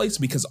looks out of place?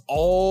 Because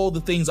all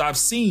the things I've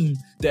seen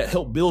that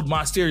help build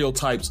my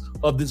stereotypes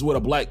of this, what a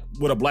black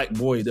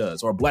boy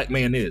does or a black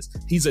man is.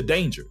 He's a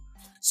danger.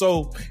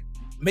 So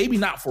maybe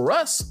not for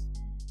us,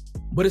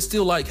 but it's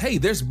still like, hey,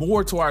 there's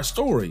more to our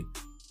story.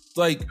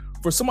 Like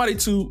for somebody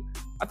to,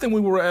 I think we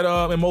were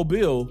at in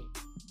Mobile,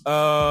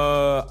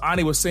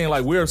 Ani was saying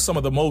like we're some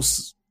of the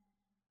most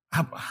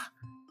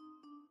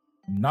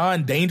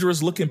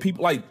non-dangerous looking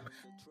people. Like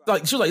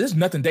she was like, there's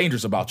nothing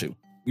dangerous about you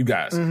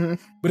guys. Mm-hmm.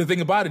 But the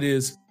thing about it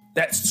is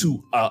that's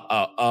to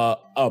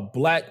a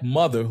black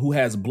mother who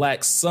has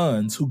black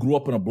sons who grew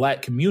up in a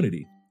black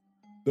community.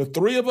 The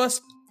three of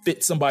us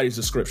fit somebody's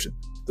description.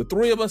 The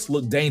three of us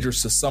look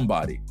dangerous to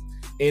somebody.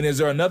 And is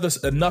there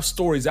enough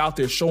stories out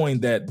there showing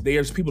that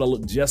there's people that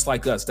look just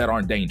like us that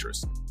aren't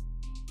dangerous?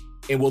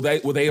 And will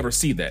they ever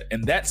see that?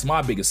 And that's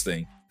my biggest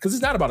thing. Because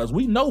it's not about us.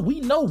 We know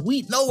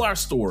our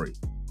story.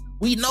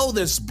 We know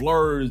there's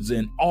blurs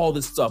and all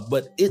this stuff,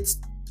 but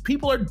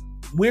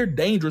we're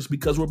dangerous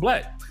because we're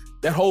black.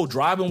 That whole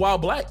driving while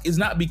black is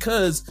not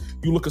because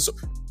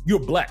you're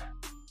black.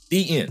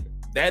 The end.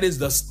 That is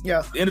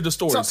the end of the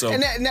story. So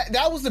and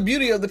that was the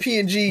beauty of the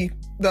PNG,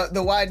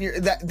 the wide.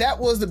 That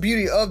was the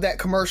beauty of that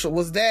commercial,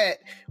 was that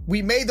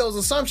we made those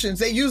assumptions.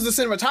 They used the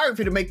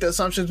cinematography to make the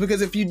assumptions,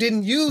 because if you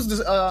didn't use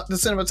the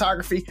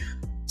cinematography,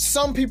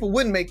 some people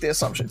wouldn't make the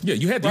assumption. Yeah,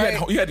 you had to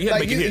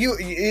make it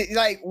hit.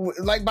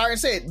 Like Byron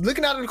said,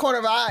 looking out of the corner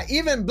of our eye,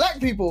 even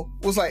black people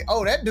was like,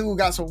 "Oh, that dude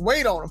got some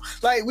weight on him."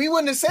 Like, we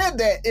wouldn't have said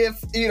that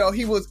if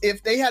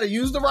they had to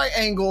use the right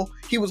angle,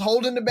 he was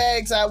holding the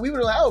bags out. We would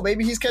have like, "Oh,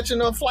 maybe he's catching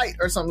a flight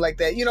or something like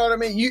that." You know what I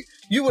mean?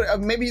 You would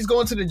maybe he's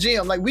going to the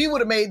gym. Like, we would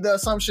have made the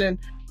assumption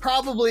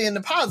probably in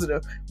the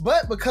positive,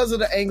 but because of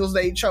the angles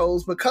they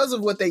chose, because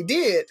of what they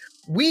did,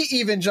 we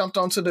even jumped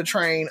onto the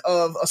train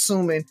of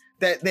assuming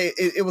that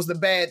it was the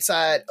bad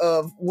side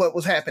of what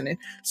was happening.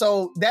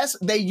 So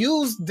they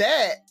used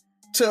that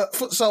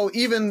so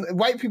even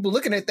white people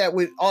looking at that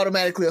would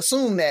automatically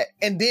assume that,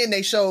 and then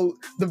they show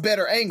the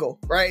better angle,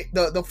 right?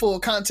 The full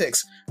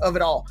context of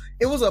it all.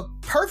 It was a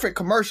perfect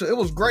commercial. It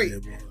was great.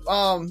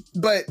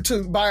 But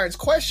to Byron's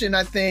question,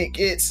 I think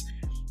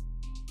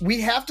we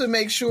have to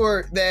make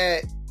sure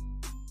that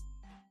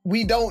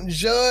we don't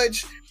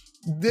judge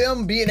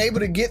them being able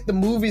to get the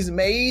movies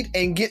made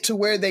and get to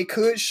where they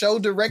could show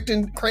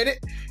directing credit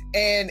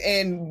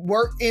and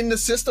work in the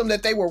system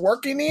that they were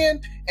working in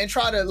and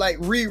try to like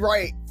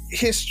rewrite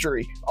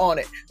history on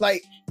it.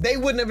 Like, they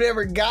wouldn't have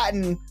ever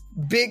gotten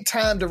big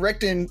time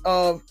directing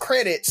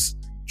credits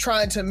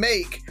trying to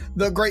make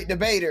The Great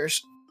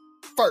Debaters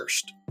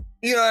first.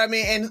 You know what I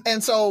mean?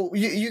 And so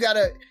you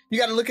gotta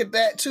look at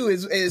that too,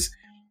 is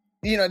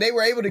they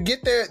were able to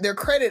get their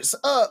credits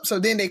up so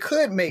then they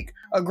could make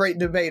a Great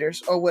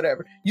Debaters or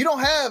whatever. You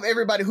don't have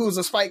everybody who's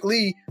a Spike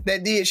Lee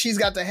that did She's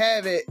Got to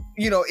Have It,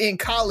 in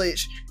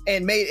college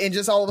and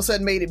just all of a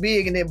sudden made it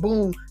big, and then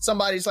boom,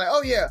 somebody's like,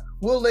 "Oh yeah,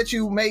 we'll let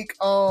you make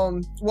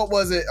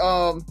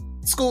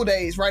School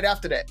Days right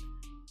after that."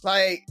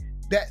 Like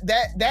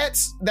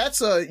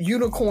that's a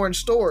unicorn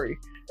story.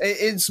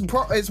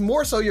 It's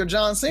more so your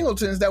John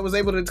Singletons that was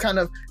able to kind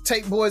of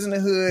take Boys in the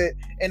Hood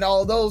and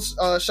all those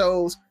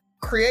shows,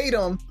 create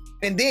them,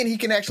 and then he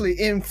can actually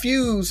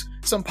infuse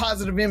some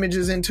positive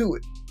images into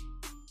it.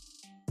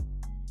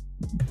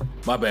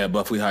 My bad,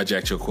 Buff. We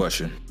hijacked your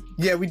question.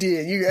 Yeah, we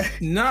did.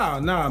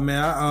 No,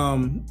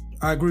 man.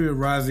 I agree with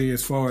Rozzy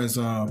as far as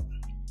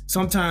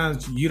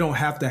sometimes you don't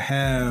have to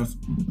have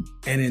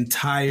an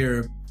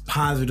entire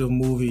positive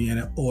movie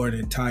or an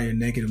entire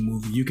negative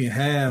movie. You can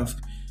have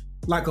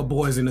like a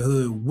Boys in the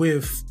Hood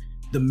with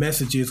the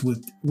messages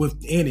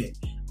within it.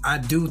 I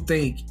do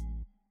think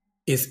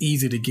it's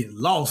easy to get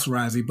lost,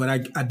 Rozzy, but I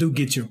do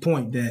get your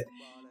point that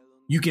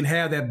you can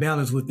have that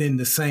balance within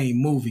the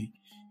same movie.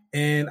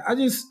 And I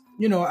just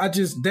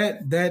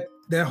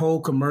that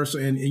whole commercial,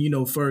 and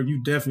Ferg,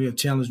 you definitely have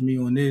challenged me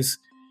on this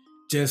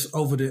just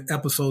over the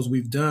episodes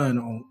we've done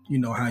on,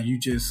 how you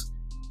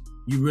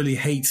really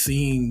hate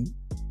seeing,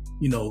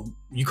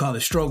 you call it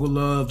struggle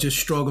love, just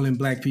struggling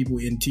black people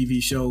in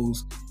TV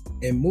shows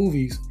and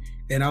movies.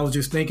 And I was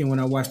just thinking when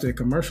I watched that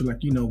commercial,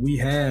 like, we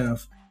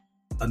have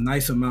a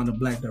nice amount of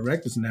black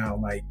directors now.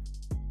 Like,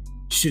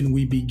 shouldn't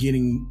we be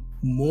getting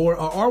more,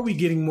 or are we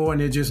getting more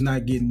and they're just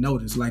not getting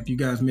noticed? Like you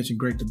guys mentioned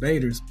Great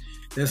Debaters,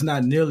 that's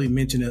not nearly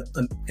mentioned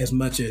as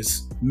much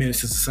as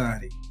Menace to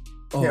Society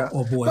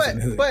or Boys in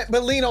the Hood.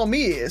 But Lean on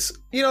Me is,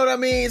 you know what I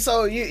mean?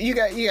 So you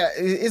got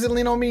is it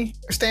Lean on Me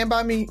or Stand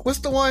By Me? What's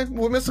the one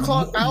with Mr.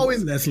 Clark?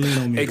 That's Lean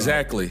on Me.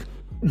 Exactly.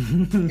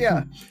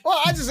 Yeah. Well,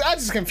 I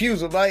just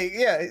confuse them. Like,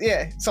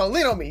 yeah. So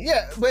Lean on Me.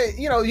 Yeah. But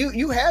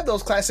you have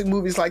those classic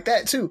movies like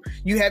that too.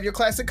 You have your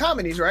classic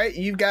comedies, right?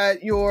 You've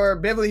got your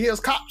Beverly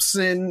Hills Cops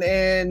and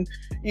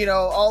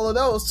all of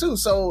those too.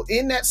 So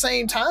in that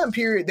same time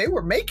period, they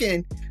were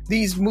making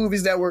these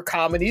movies that were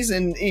comedies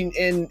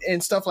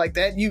and stuff like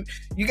that. You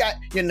got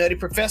your Nutty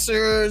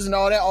Professors and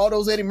all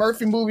those Eddie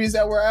Murphy movies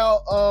that were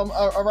out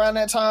around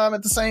that time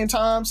at the same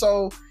time.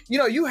 So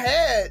you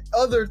had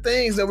other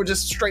things that were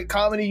just straight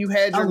comedy. You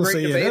had your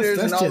Great Debaters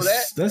and all of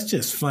that. That's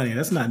just funny.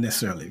 That's not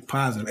necessarily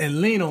positive.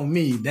 And Lean on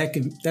Me,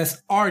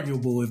 that's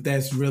arguable if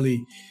that's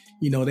really,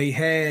 they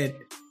had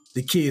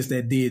the kids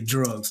that did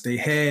drugs. They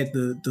had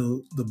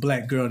the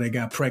black girl that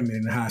got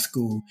pregnant in high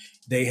school.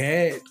 They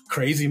had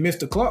crazy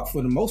Mr. Clark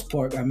for the most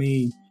part. I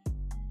mean,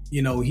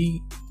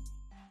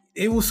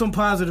 it was some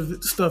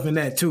positive stuff in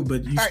that too,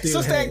 but you all right,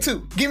 still Sister Act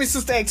 2. Give me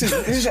Sister Act 2.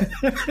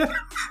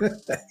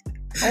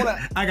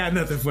 I got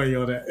nothing for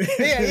you on that.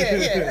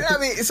 Yeah. I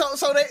mean,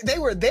 so they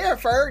were there,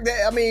 Ferg.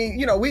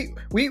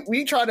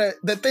 We try to,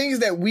 the things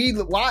that we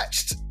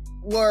watched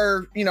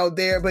were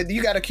there, but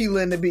you got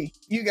Akeelah and the Bee,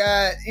 you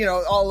got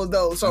all of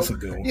those. So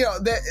there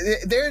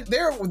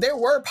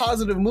were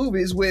positive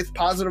movies with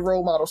positive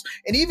role models,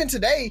 and even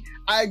today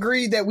I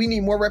agree that we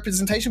need more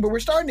representation, but we're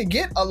starting to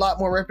get a lot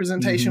more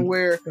representation.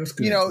 Where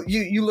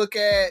you look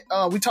at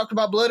we talked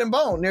about Blood and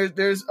Bone.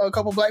 There's a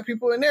couple black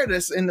people in there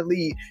that's in the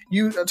lead.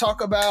 You talk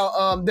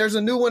about there's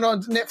a new one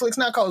on Netflix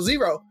now called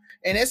Zero,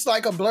 and it's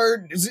like a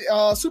blurred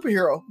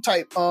superhero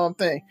type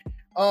thing.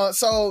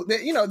 So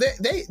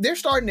they're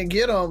starting to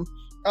get them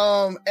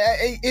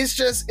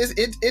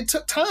It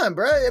took time,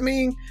 bro. I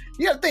mean,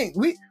 you got to think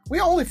we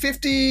only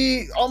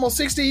 50, almost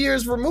 60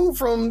 years removed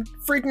from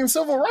freaking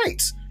civil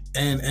rights.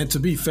 And to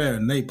be fair,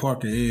 Nate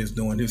Parker is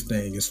doing his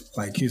thing. It's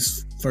like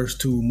his first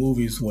two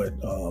movies,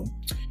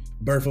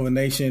 Birth of a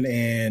Nation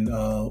and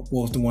what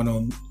was the one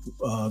on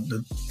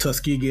the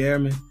Tuskegee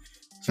Airmen?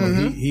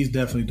 So he's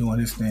definitely doing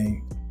his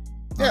thing.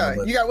 Yeah,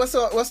 you got what's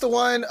the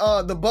one?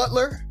 The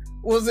Butler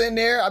was in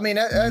there. I mean,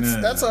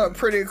 that's a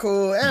pretty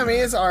cool. I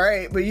mean, it's all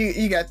right, but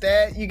you got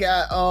that. You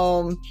got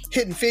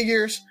Hidden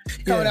Figures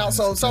coming out.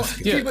 So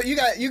people, you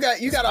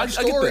got our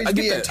stories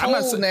being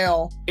told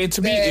now. And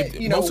to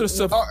me, most of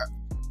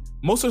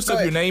the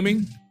stuff you're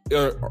naming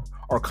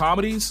are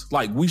comedies.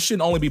 Like, we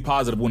shouldn't only be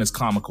positive when it's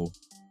comical.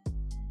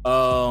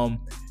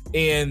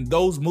 And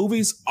those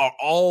movies are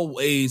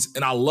always,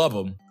 and I love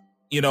them,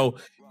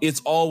 it's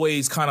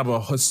always kind of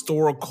a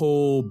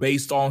historical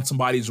based on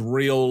somebody's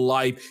real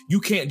life.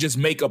 You can't just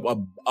make up a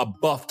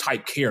buff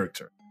type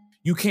character.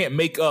 You can't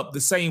make up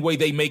the same way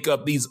they make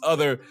up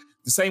the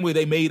same way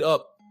they made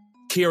up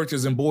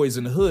characters in Boys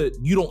in the Hood.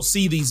 You don't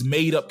see these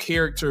made up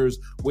characters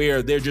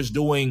where they're just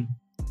doing,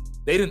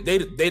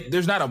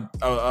 there's not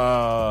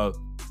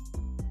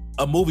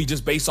a movie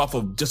just based off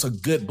of just a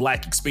good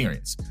black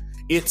experience.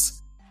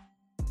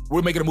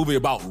 We're making a movie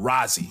about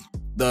Rozzy,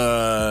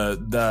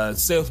 the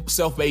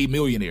self-made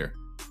millionaire.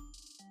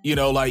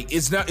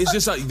 It's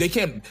just like they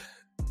can't.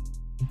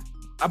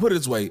 I put it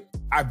this way: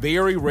 I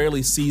very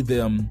rarely see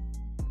them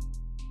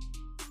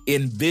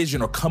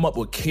envision or come up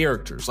with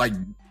characters. Like,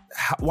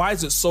 why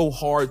is it so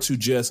hard to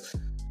just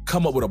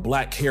come up with a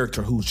black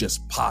character who's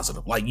just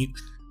positive? Like, to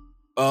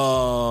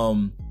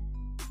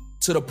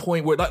the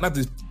point where not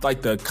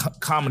the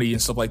comedy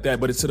and stuff like that,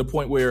 but it's to the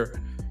point where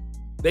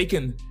they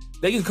can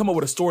come up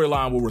with a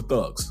storyline where we're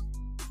thugs.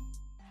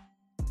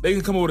 They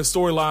can come up with a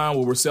storyline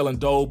where we're selling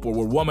dope or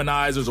we're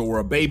womanizers or we're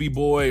a baby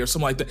boy or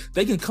something like that.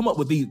 They can come up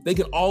with these. They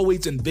can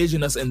always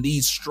envision us in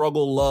these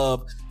struggle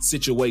love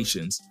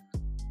situations.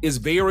 It's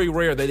very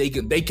rare that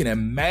they can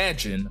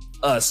imagine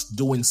us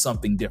doing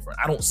something different.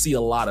 I don't see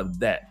a lot of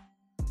that.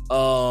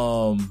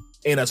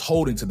 And us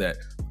holding to that.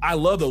 I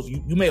love those.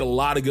 You made a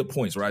lot of good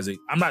points, Rozzy.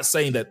 I'm not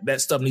saying that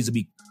stuff needs to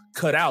be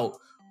cut out,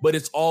 but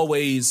it's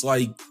always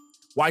like,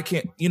 why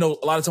can't, a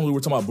lot of times we were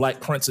talking about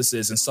black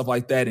princesses and stuff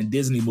like that in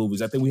Disney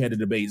movies. I think we had a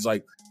debate. It's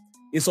like,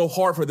 it's so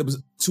hard for them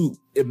to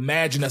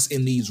imagine us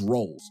in these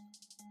roles.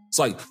 It's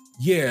like,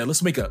 yeah,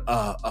 let's make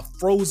a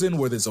Frozen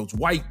where there's a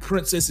white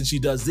princess and she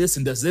does this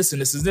and does this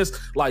and this and this.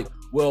 Like,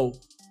 well,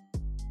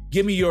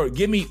 give me your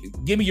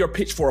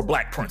pitch for a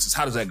black princess.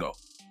 How does that go?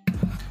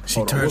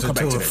 She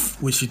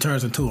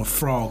turns into a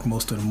frog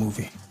most of the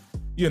movie.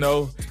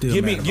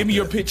 Give me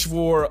your pitch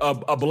for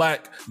a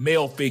black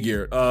male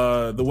figure.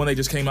 The one they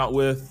just came out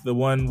with, the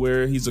one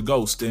where he's a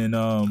ghost and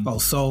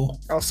Soul.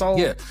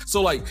 Yeah.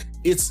 So like,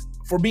 it's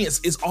for me,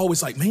 it's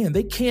always like, man,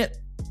 they can't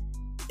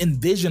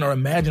envision or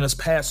imagine us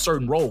past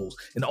certain roles,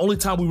 and the only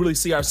time we really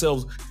see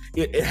ourselves,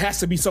 it has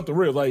to be something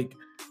real. Like,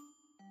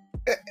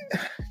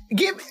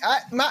 give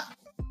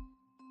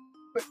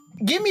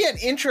me an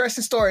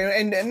interesting story,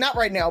 and not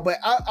right now, but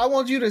I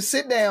want you to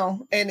sit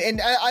down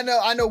and I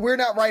know we're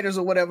not writers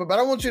or whatever, but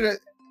I want you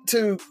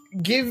to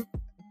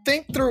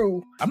think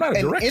through I'm not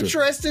a director. An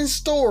interesting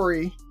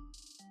story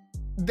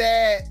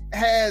that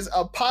has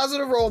a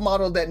positive role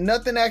model that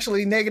nothing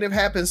actually negative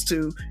happens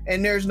to,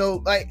 and there's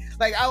no I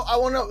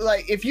want to,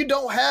 like, if you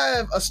don't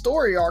have a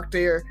story arc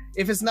there,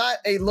 if it's not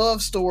a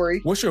love story.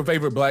 What's your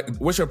favorite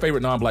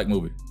non-black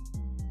movie?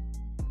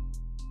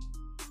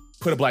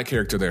 Put a black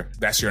character there.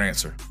 That's your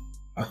answer.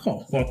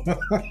 Oh.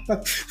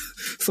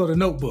 So The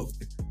Notebook.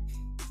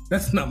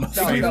 That's not my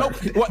favorite.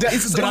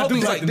 I do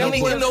like The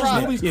Notebook.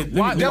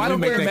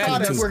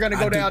 We're going to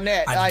go down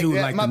that. I do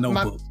like The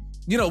Notebook.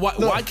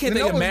 Why can't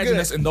they imagine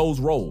us in those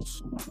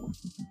roles?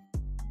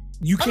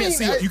 You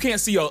can't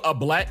see a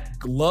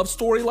black love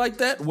story like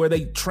that where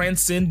they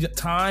transcend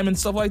time and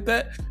stuff like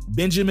that.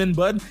 Benjamin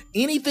Button,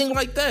 anything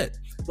like that.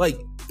 Like,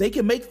 they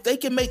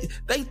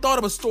thought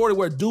of a story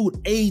where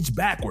dude aged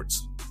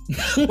backwards.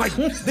 Like,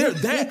 they're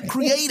that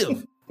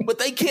creative, but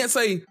they can't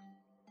say,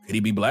 could he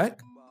be black?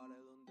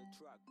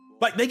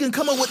 Like, they can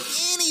come up with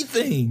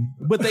anything,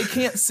 but they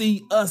can't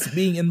see us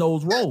being in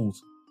those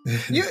roles.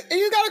 You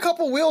got a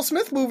couple Will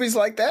Smith movies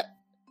like that.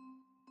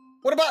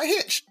 What about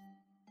Hitch?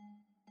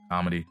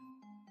 Comedy.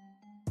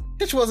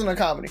 Hitch wasn't a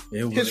comedy.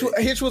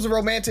 Hitch was a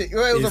romantic.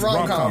 Well, it was a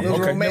rom-com. It was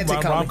a romantic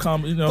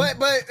comedy. Rom-com,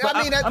 But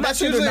I mean, I'm not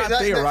saying they're not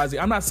there,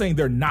 Rozzy. I'm not saying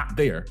they're not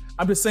there.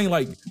 I'm just saying,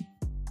 like,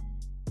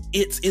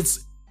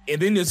 it's. And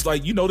then it's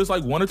like, there's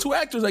like one or two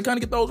actors that kind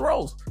of get those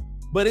roles.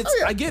 But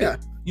I get it.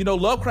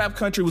 Lovecraft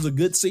Country was a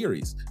good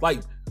series.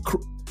 Like,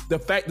 the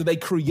fact that they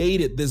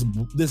created this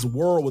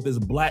world with this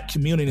black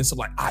community and stuff,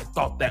 like, I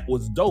thought that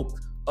was dope.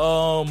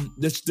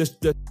 This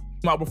came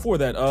out before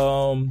that.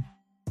 The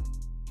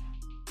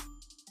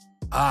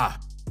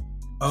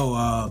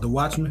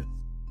Watchmen?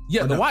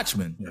 Yeah, The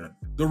Watchmen. Yeah.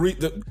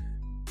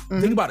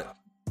 Think about it.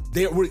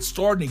 They were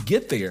starting to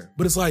get there,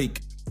 but it's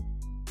like,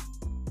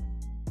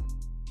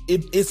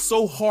 it's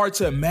so hard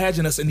to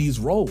imagine us in these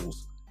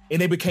roles,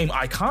 and they became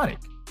iconic.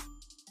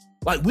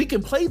 Like, we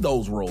can play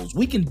those roles.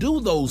 We can do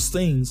those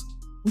things.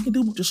 We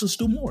can just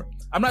do more.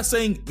 I'm not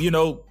saying,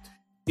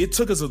 it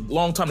took us a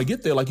long time to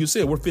get there. Like you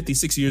said, we're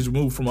 56 years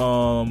removed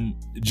from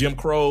Jim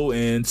Crow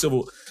and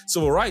civil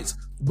rights.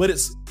 But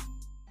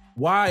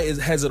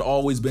has it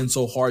always been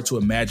so hard to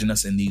imagine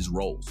us in these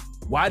roles?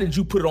 Why did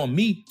you put it on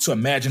me to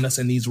imagine us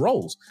in these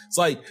roles? It's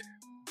like,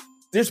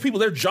 there's people,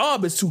 their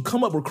job is to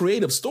come up with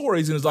creative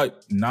stories, and it's like,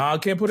 nah, I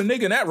can't put a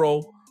nigga in that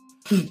role.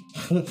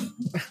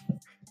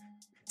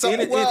 So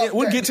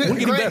we're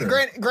getting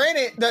better.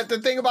 Granted,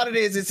 the thing about it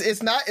is,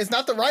 it's not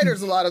the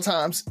writers a lot of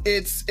times.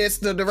 It's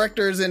the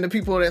directors and the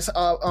people that's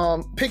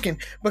picking,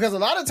 because a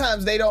lot of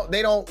times they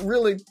don't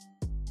really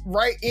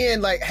write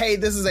in like, hey,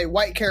 this is a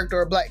white character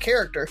or a black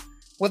character.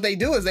 What they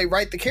do is they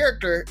write the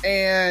character,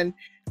 and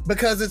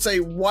because it's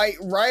a white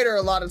writer,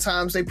 a lot of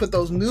times they put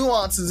those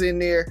nuances in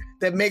there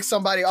that make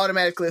somebody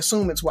automatically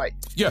assume it's white.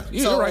 Yeah,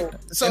 you're right.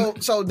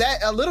 So that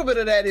a little bit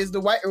of that is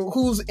the white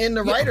who's in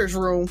the writer's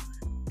room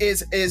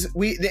is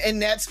we,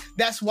 and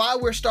that's why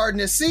we're starting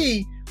to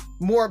see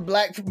more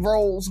black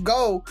roles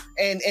go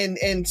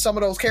and some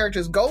of those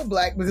characters go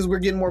black, because we're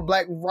getting more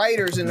black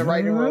writers in the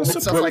writing room and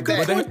stuff like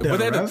that. But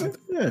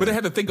they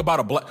had to think about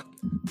a black,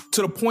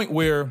 to the point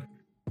where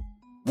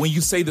when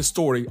you say the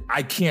story,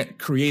 I can't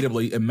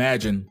creatively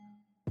imagine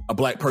a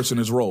black person in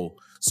his role.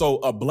 So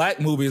a black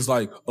movie is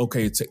like,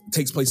 okay, it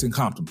takes place in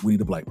Compton. We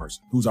need a black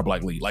person. Who's our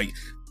black lead? Like,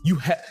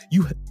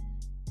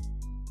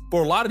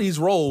 for a lot of these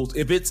roles,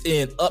 if it's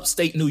in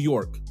upstate New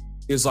York,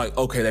 it's like,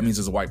 okay, that means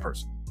it's a white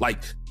person.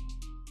 Like,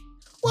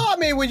 well, I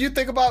mean, when you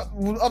think about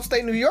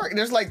upstate New York,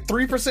 there's like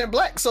 3%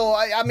 black. So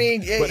I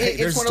mean,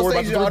 it's one of those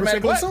things you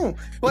automatically assume.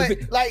 But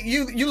like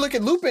you look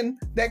at Lupin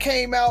that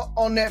came out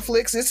on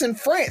Netflix. It's in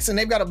France, and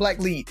they've got a black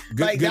lead.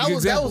 That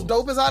was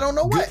dope as I don't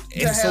know what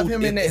to have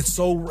him in there. It's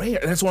so rare.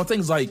 That's one of the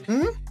things. Like,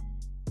 we're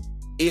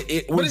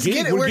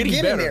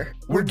getting better.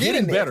 We're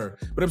getting better.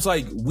 But it's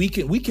like we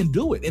can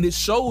do it, and it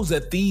shows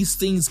that these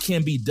things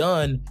can be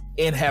done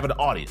and have an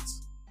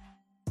audience.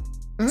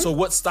 Mm-hmm. So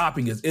what's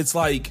stopping us? It's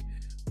like,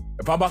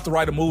 if I'm about to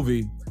write a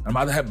movie, I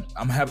want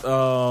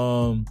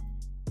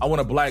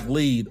a black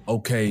lead.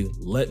 Okay,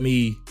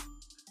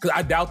 because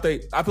I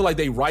feel like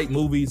they write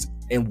movies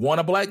and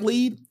want a black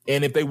lead.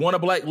 And if they want a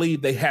black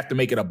lead, they have to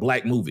make it a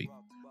black movie.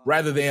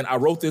 Rather than, I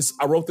wrote this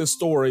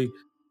story.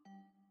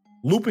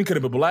 Lupin could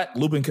have been black.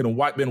 Lupin could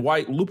have been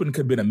white. Lupin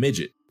could have been a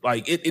midget.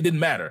 Like, it didn't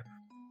matter.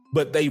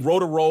 But they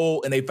wrote a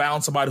role and they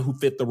found somebody who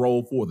fit the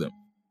role for them.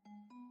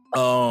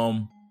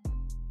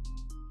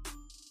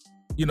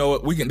 You know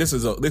what?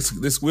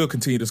 This will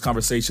continue this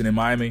conversation in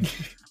Miami,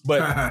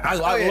 but I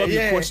love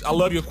your question. I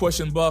love your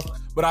question, Buff.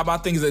 But my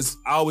thing is,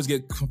 I always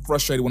get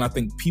frustrated when I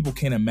think people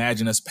can't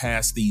imagine us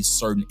past these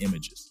certain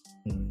images.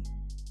 Mm.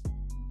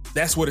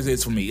 That's what it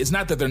is for me. It's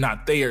not that they're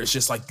not there. It's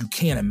just like, you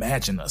can't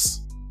imagine us.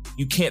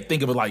 You can't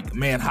think of it like,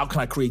 man, how can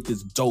I create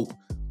this dope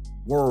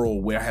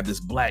world where I have this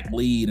black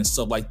lead and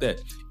stuff like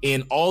that?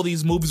 In all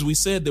these movies we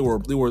said, there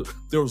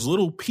was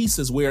little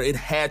pieces where it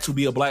had to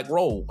be a black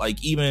role.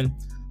 Like, even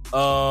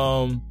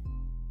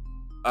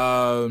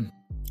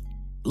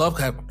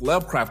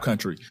Lovecraft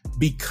Country,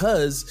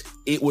 because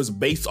it was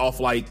based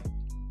off like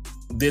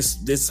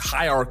this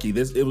hierarchy.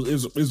 It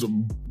was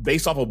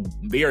based off a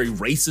very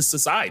racist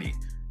society.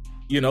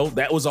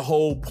 That was the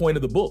whole point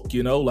of the book.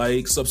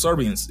 Like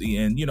subserviency,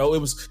 and it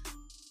was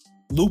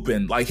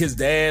Lupin. Like, his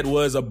dad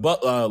was a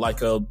butler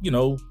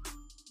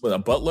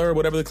or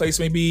whatever the case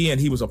may be,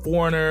 and he was a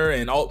foreigner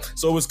and all.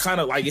 So it was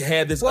kind of like it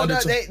had this. Well,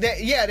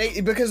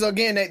 because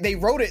again they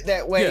wrote it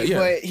that way,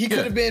 but he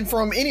could have been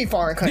from any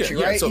foreign country,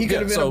 right? So, he could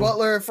have been a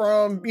butler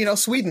from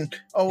Sweden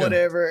or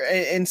whatever,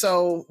 and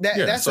so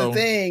that's the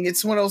thing.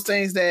 It's one of those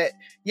things that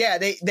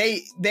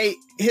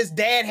his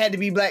dad had to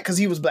be black because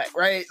he was black,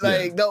 right?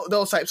 Like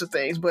those types of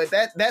things. But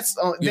that's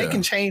they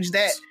can change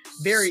that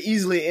very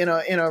easily in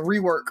a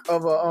rework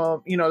of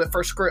the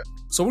first script.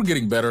 So we're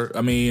getting better.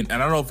 I mean,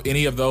 and I don't know if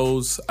any of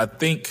those, I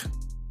think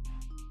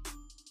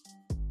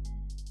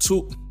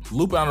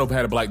Lupin, I don't know if it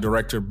had a black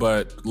director,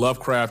 but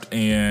Lovecraft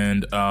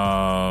and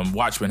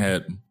Watchmen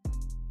had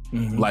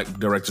black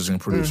directors and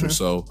producers.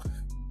 So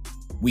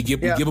we give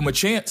them a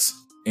chance,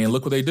 and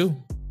look what they do.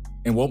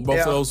 And won't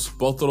both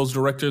of those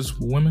directors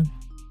were women?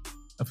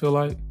 I feel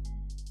like.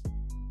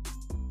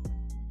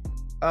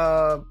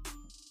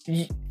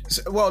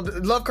 Well,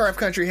 Lovecraft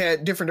Country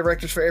had different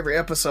directors for every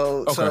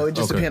episode, so it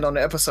just depends on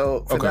the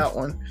episode for that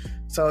one.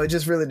 So it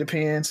just really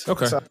depends.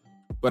 Okay. So.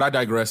 But I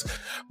digress.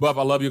 Buff,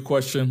 I love your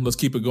question. Let's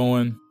keep it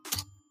going.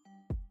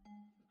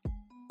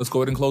 Let's go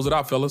ahead and close it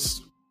out,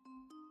 fellas.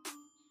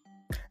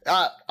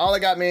 All I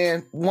got,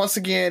 man, once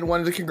again,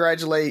 wanted to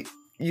congratulate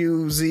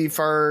you, Z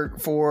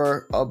Ferg,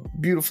 for a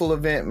beautiful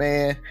event,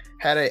 man.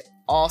 Had an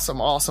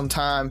awesome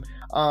time.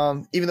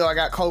 Even though I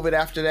got COVID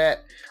after that.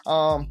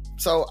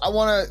 So I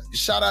want to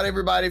shout out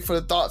everybody for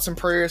the thoughts and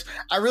prayers.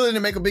 I really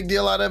didn't make a big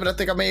deal out of it. I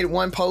think I made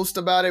one post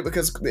about it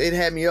because it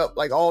had me up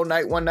like all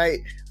night, one night,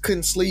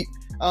 couldn't sleep.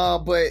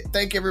 But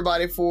thank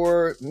everybody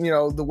for,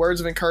 the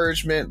words of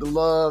encouragement, the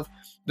love,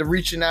 the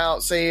reaching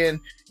out, saying,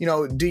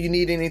 do you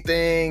need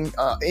anything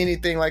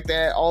like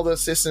that? All the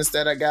assistance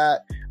that I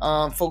got,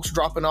 folks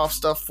dropping off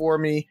stuff for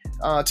me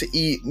to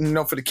eat,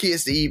 for the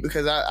kids to eat,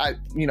 because I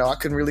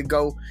couldn't really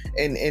go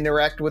and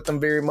interact with them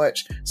very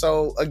much.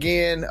 So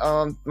again,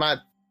 my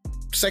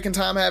second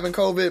time having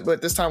COVID,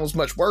 but this time was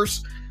much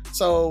worse.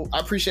 So I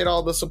appreciate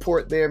all the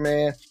support there,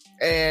 man.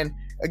 And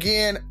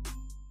again,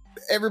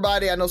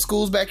 everybody, I know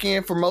school's back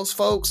in for most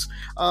folks.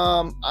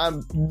 I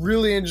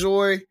really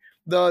enjoy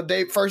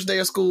the first day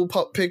of school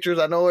pictures.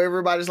 I know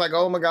everybody's like,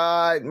 oh my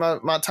God,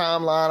 my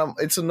timeline,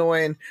 it's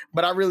annoying,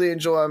 but I really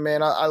enjoy it,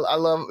 man. I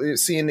love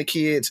seeing the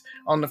kids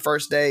on the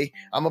first day.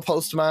 I'm gonna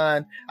post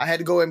mine. I had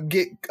to go and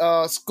get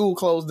school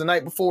clothes the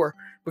night before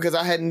because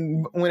I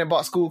hadn't went and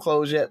bought school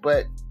clothes yet,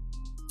 but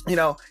you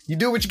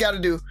do what you got to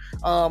do.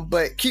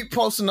 But keep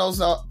posting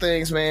those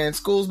things, man.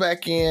 School's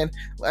back in,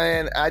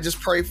 and I just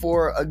pray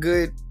for a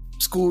good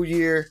school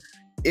year.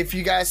 If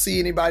you guys see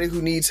anybody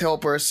who needs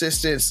help or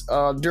assistance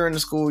during the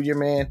school year,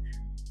 man,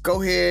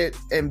 go ahead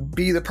and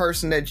be the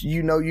person that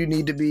you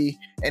need to be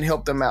and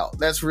help them out.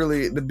 That's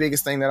really the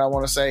biggest thing that I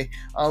want to say.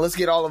 Let's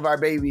get all of our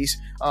babies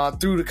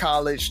through to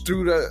college,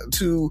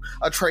 to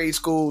a trade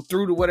school,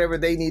 through to whatever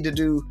they need to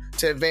do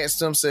to advance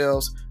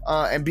themselves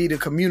and be the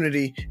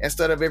community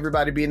instead of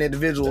everybody being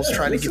individuals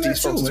trying to get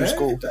these folks through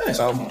school.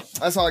 So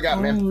that's all I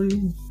got,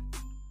 man.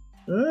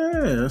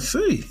 Yeah, I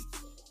see.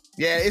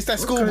 Yeah, it's that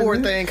school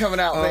board thing coming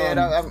out, man.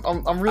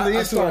 I'm really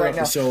into it right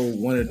now. So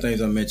one of the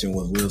things I mentioned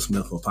was Will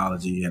Smith's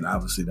apology, and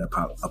obviously that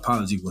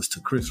apology was to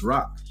Chris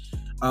Rock.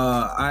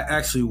 I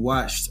actually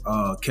watched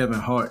Kevin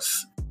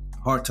Hart's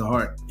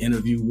heart-to-heart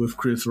interview with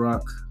Chris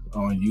Rock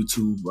on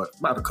YouTube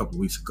about a couple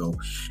weeks ago,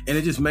 and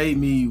it just made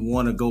me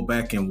want to go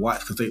back and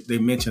watch, because they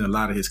mentioned a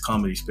lot of his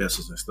comedy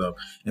specials and stuff.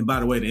 And by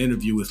the way, the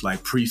interview is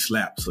like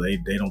pre-slap, so they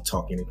don't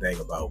talk anything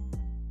about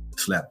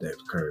slap that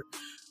occurred.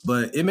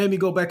 But it made me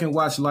go back and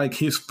watch like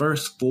his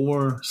first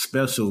 4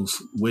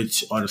 specials,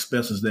 which are the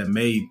specials that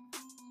made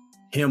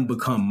him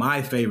become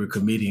my favorite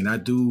comedian. I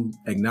do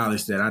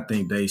acknowledge that I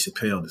think Dave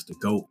Chappelle is the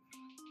GOAT,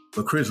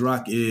 but Chris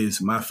Rock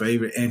is my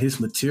favorite, and his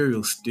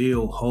material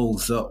still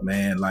holds up,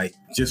 man. Like,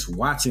 just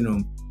watching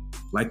him,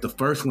 like the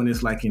first one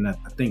is like in, I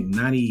think,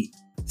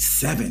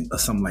 97 or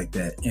something like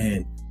that.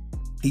 And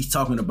he's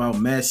talking about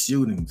mass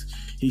shootings.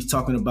 He's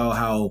talking about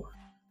how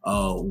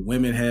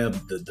women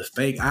have the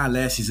fake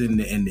eyelashes and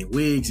the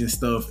wigs and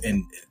stuff,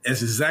 and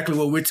that's exactly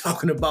what we're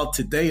talking about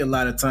today a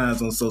lot of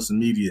times on social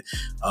media.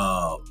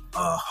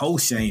 Hoe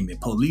shaming,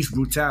 police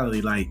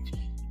brutality. Like,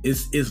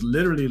 it's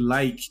literally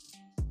like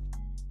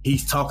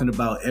he's talking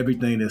about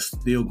everything that's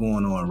still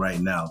going on right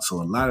now.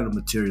 So a lot of the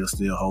material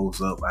still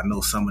holds up. I know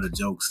some of the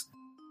jokes,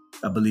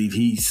 I believe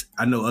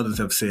I know others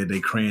have said they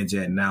cringe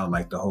at now,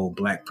 like the whole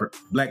black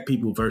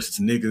people versus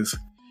niggas.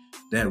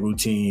 That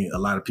routine, a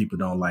lot of people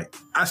don't like.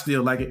 I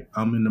still like it.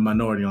 I'm in the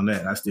minority on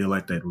that. I still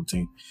like that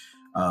routine.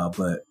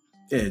 But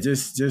yeah,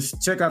 just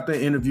check out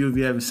that interview if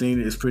you haven't seen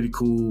it. It's pretty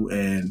cool,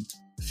 and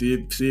see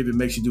if it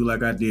makes you do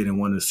like I did and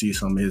want to see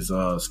some of his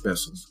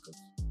specials.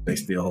 They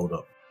still hold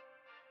up.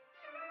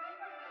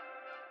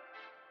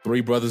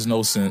 3 Brothers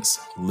No Sense.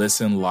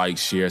 Listen, like,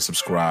 share,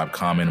 subscribe,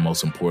 comment, and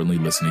most importantly,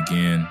 listen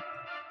again.